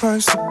small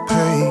price to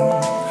pay.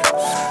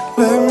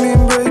 Let me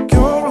break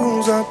your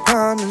rules, I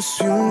promise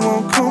you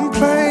won't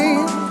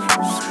complain.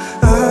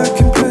 I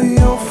can play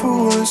your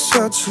fool, it's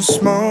such a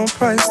small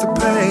price to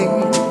pay.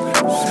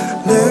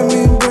 Let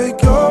me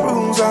break your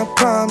rules, I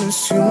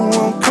promise you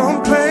won't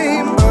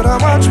complain. But I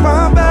watch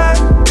my back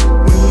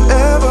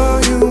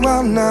whenever you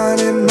are not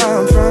in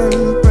my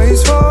front.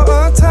 Brace for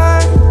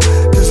attack,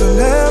 cause I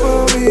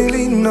never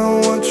really know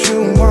what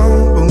you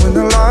want. But when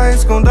the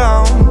lights go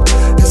down,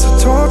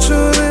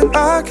 torture that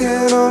I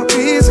cannot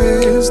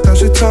resist. I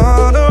should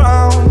turn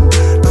around.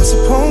 I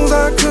suppose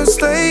I could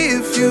stay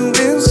if you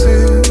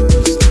insist.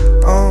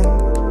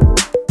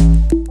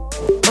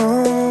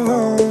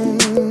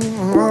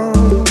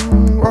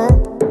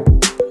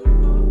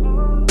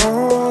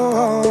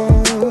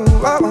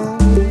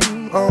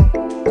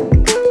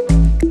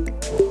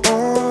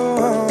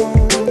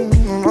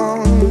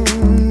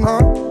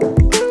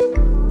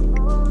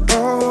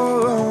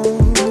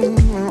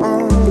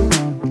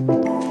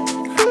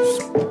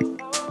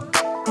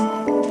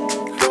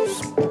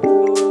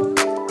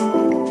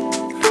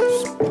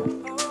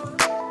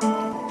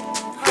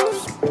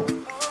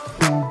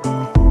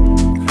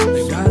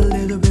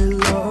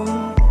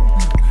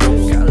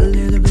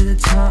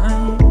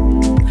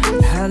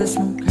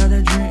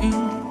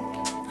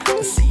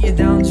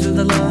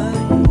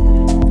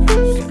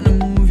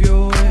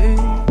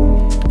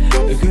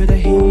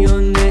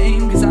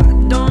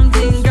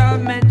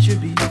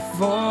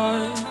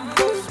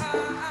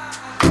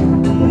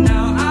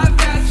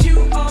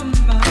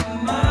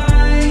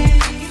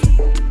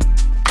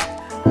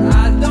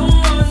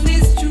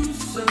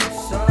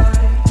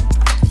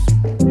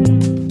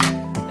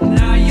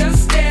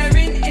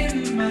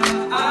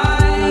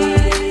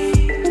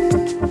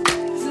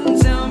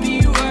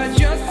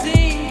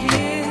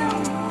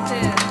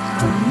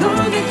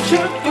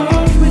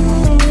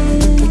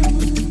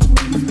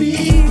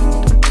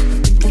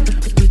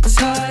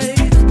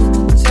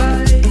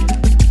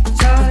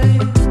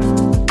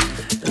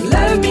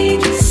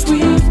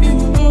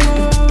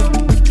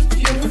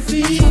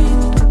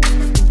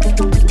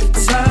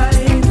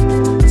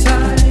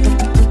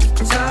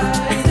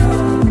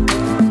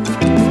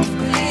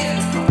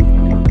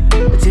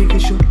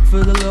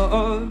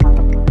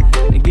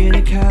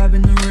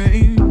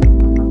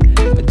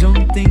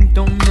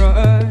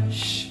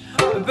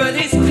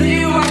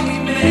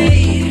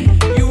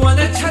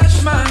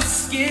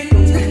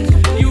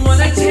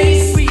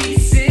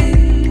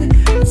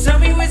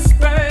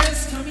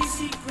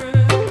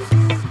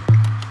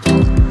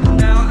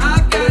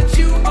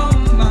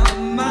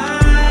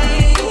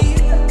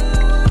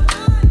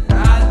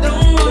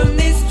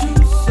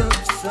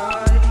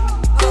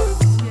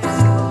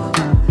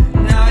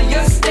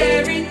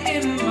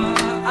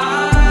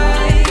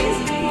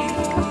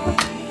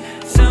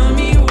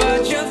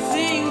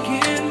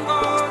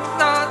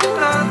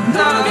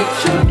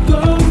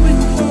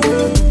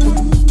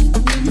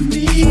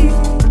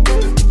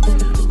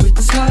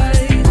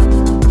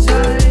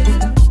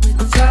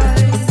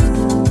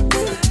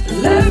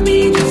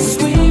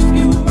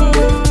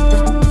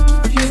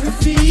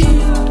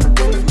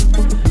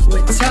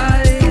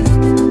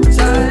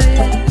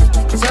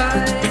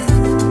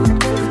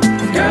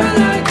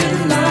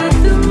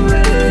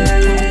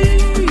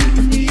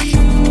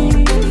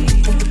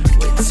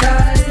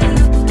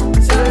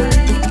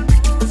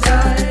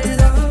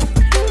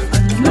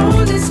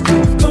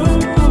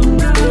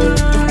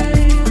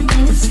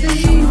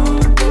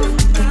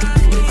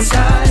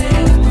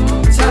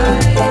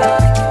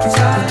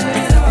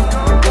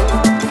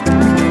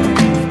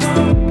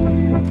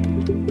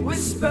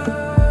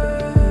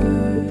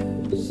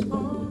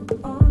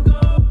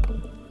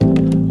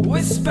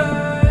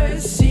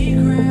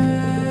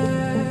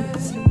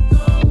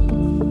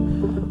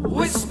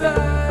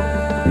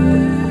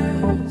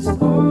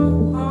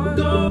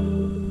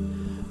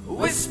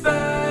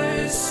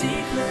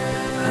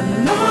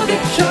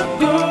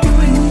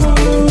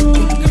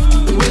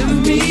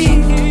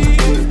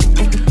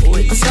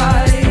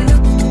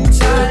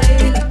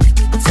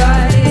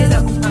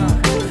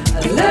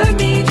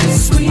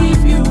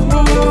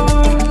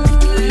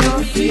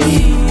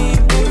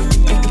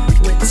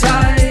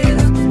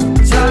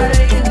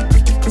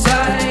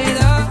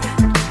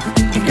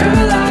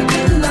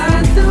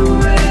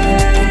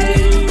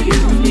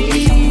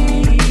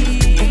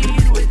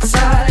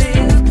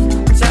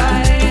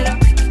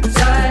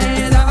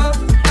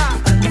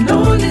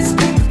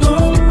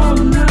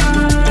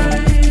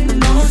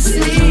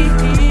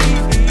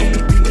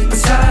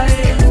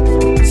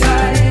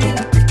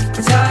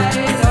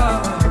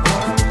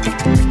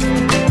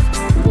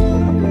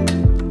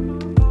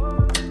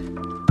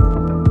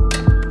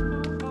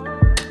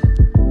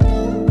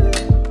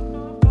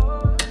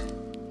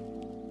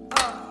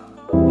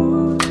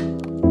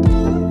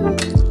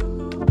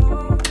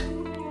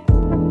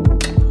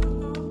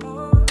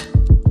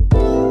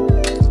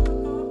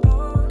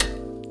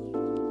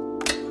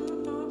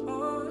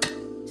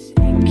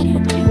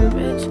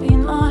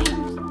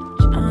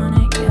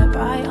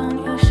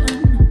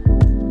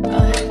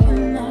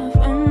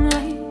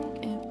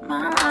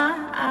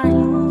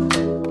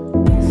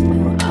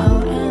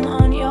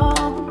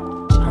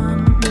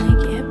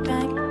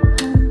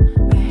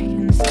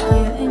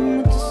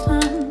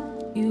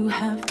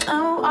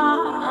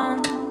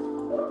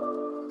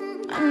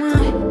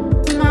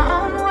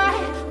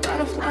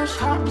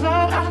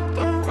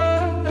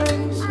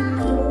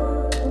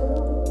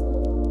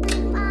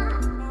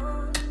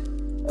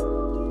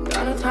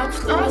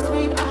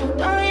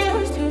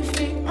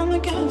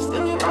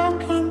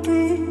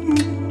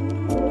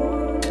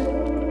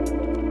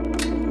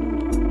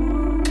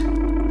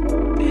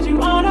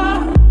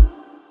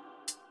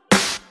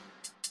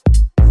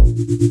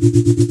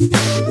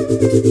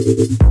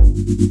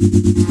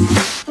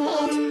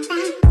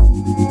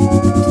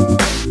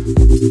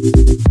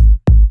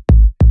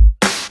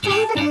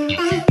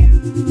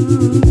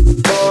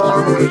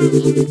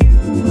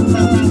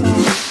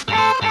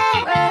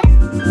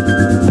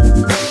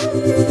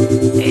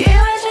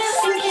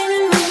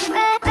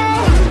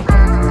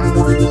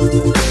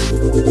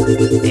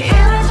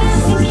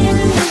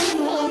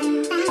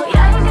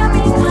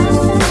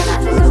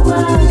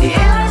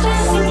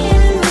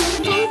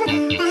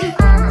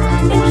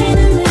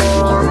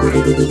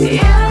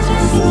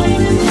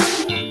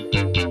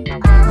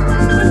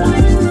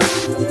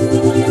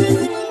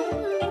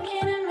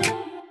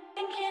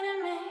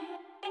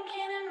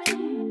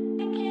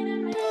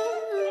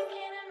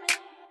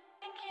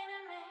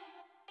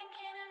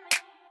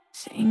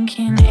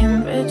 Sinking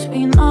in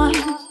between us,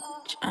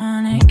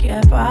 trying to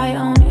get by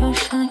on your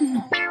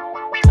shine.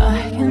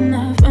 I can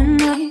never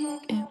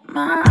make it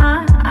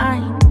mine.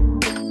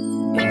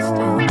 You're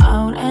still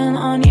out and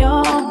on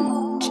your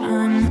own,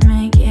 trying to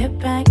make it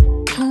back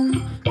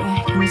home.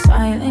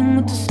 Reconciling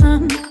with the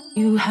sun,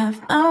 you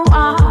have no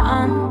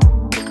one.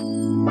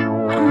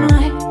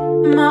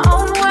 In my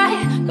own way,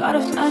 got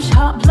a flash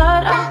hot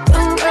blood up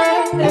and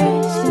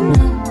racing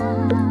now.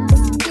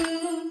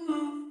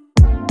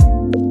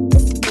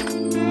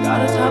 Got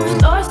a top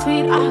floor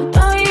suite, I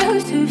don't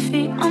use 2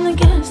 feet on the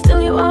gas,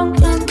 still you won't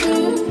come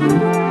through.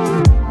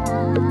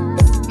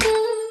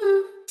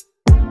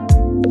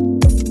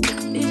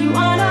 Did you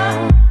wanna?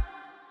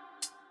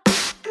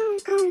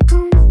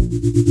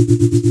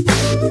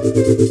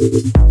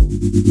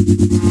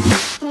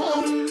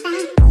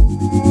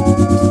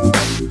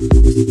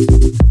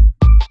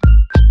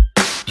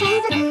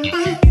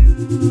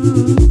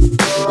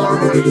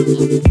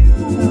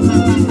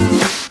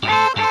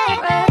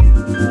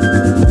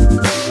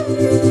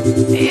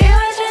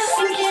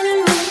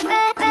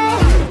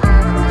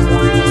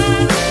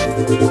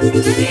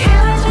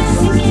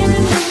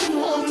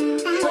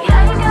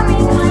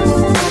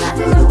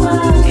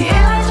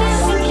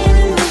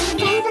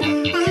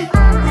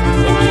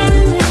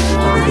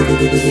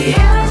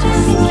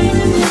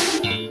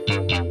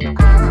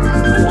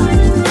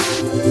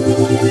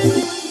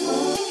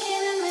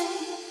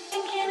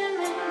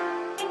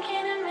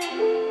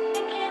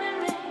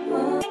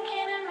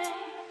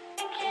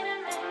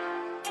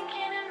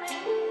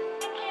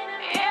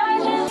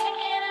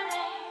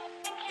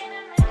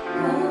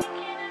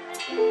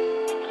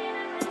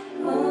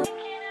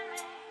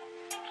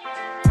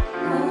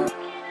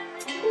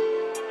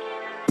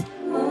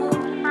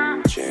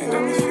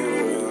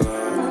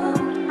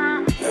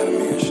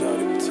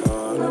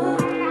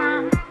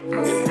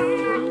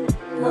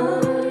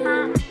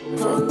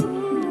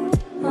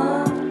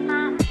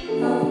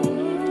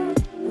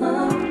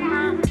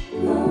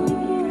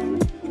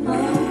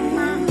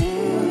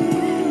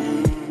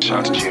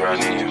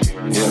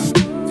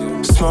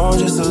 Smoke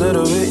just a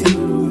little bit,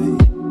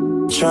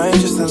 drink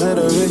just a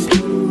little bit.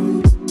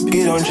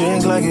 You don't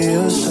drink like you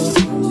used to,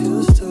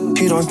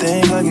 you don't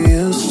think like you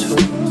used to.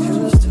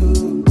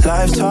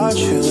 Life taught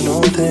you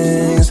new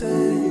things,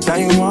 now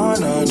you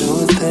wanna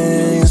do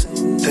things.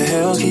 The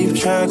hills keep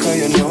track of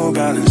your new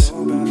balance.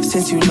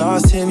 Since you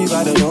lost him, you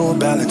got a new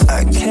balance.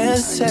 I can't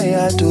say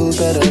I do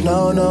better,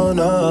 no, no,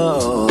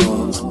 no.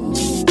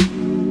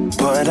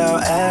 But I'll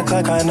act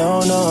like I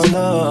know, no,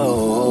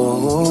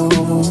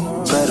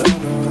 better.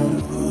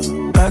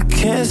 I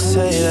can't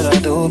say that I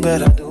do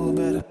better,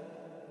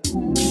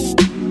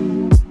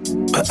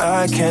 but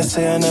I can't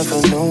say I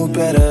never knew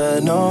better,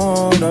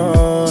 no,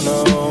 no,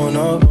 no,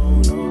 no.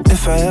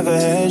 If I ever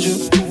had you,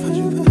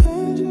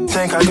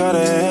 think I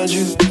gotta had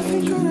you.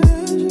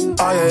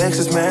 All your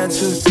exes mad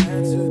too,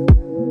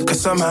 cause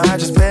somehow I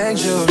just begged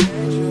you.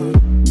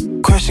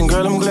 Question,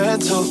 girl, I'm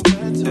glad to.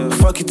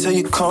 Fuck you till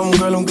you come,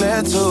 girl, I'm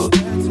glad to.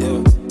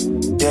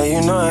 Yeah,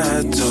 you know I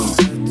had to.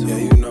 Yeah,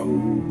 you know.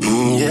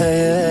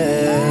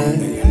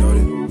 Yeah.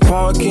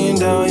 Walking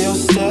down your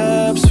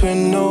steps with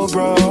no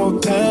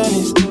broke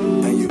panties.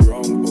 And you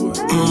wrong, boy.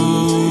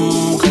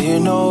 Cause you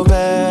know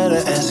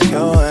better, ask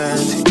your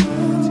auntie.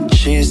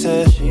 She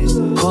said,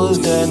 who's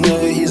that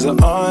nigga? He's an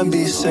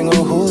R&B singer.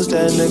 Who's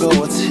that nigga?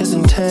 What's his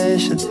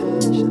intention?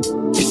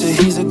 You said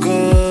he's a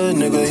good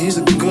nigga. He's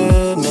a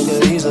good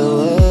nigga. He's a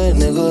good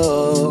nigga.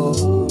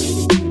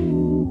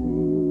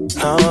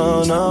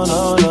 No, no,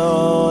 no,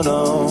 no, no.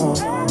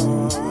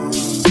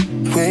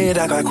 We'd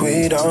act like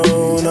we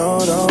don't, no,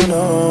 no,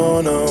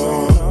 no, no.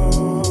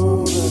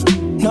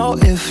 No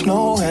if,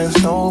 no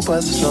ands, no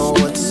buts, no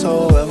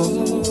whatsoever.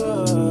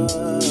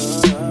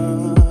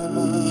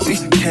 We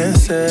can't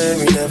say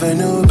we never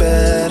knew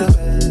better.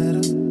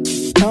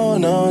 No,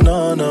 no,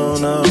 no, no,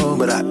 no.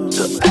 But I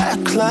still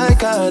act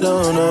like I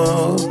don't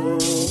know.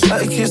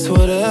 Like it's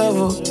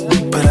whatever.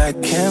 But I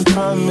can't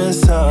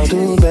promise I'll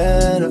do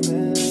better.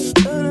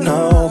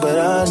 No, but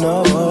I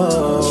know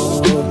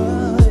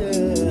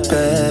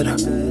better.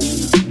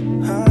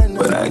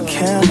 But I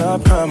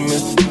cannot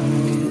promise.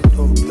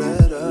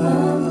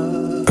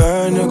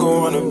 Bad nigga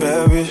want a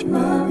bad bitch.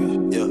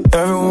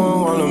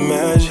 Everyone want a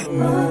magic.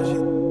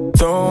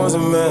 Don't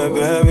was a mad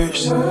bad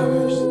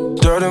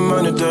bitch. Dirty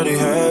money, dirty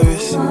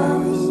habits.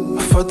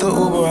 I fucked the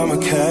Uber, I'm a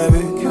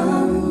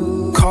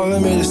cabbie.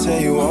 Calling me to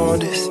say you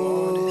want this.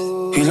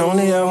 He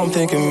lonely at home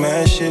thinking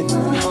mad shit.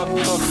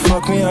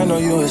 Fuck me, I know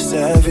you a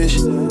savage.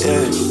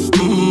 Yeah.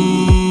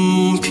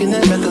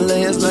 Peanut at the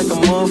layers like a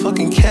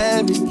motherfucking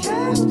cabbie.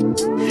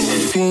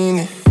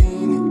 Fiendin'.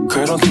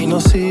 Girl, don't keep no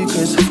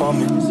secrets for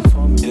me.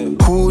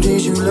 Who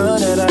did you love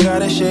that I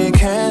gotta shake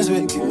hands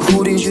with?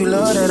 Who did you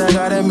love that I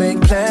gotta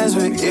make plans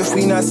with? If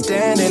we not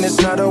standing,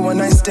 it's not a one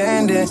night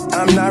standing.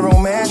 I'm not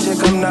romantic,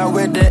 I'm not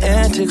with the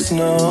antics.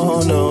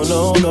 No, no,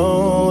 no,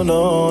 no,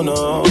 no,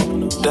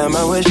 no. Damn,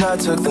 I wish I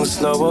took them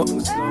slower.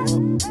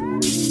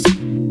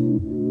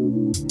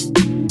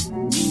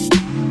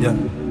 Yeah,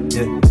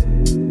 yeah.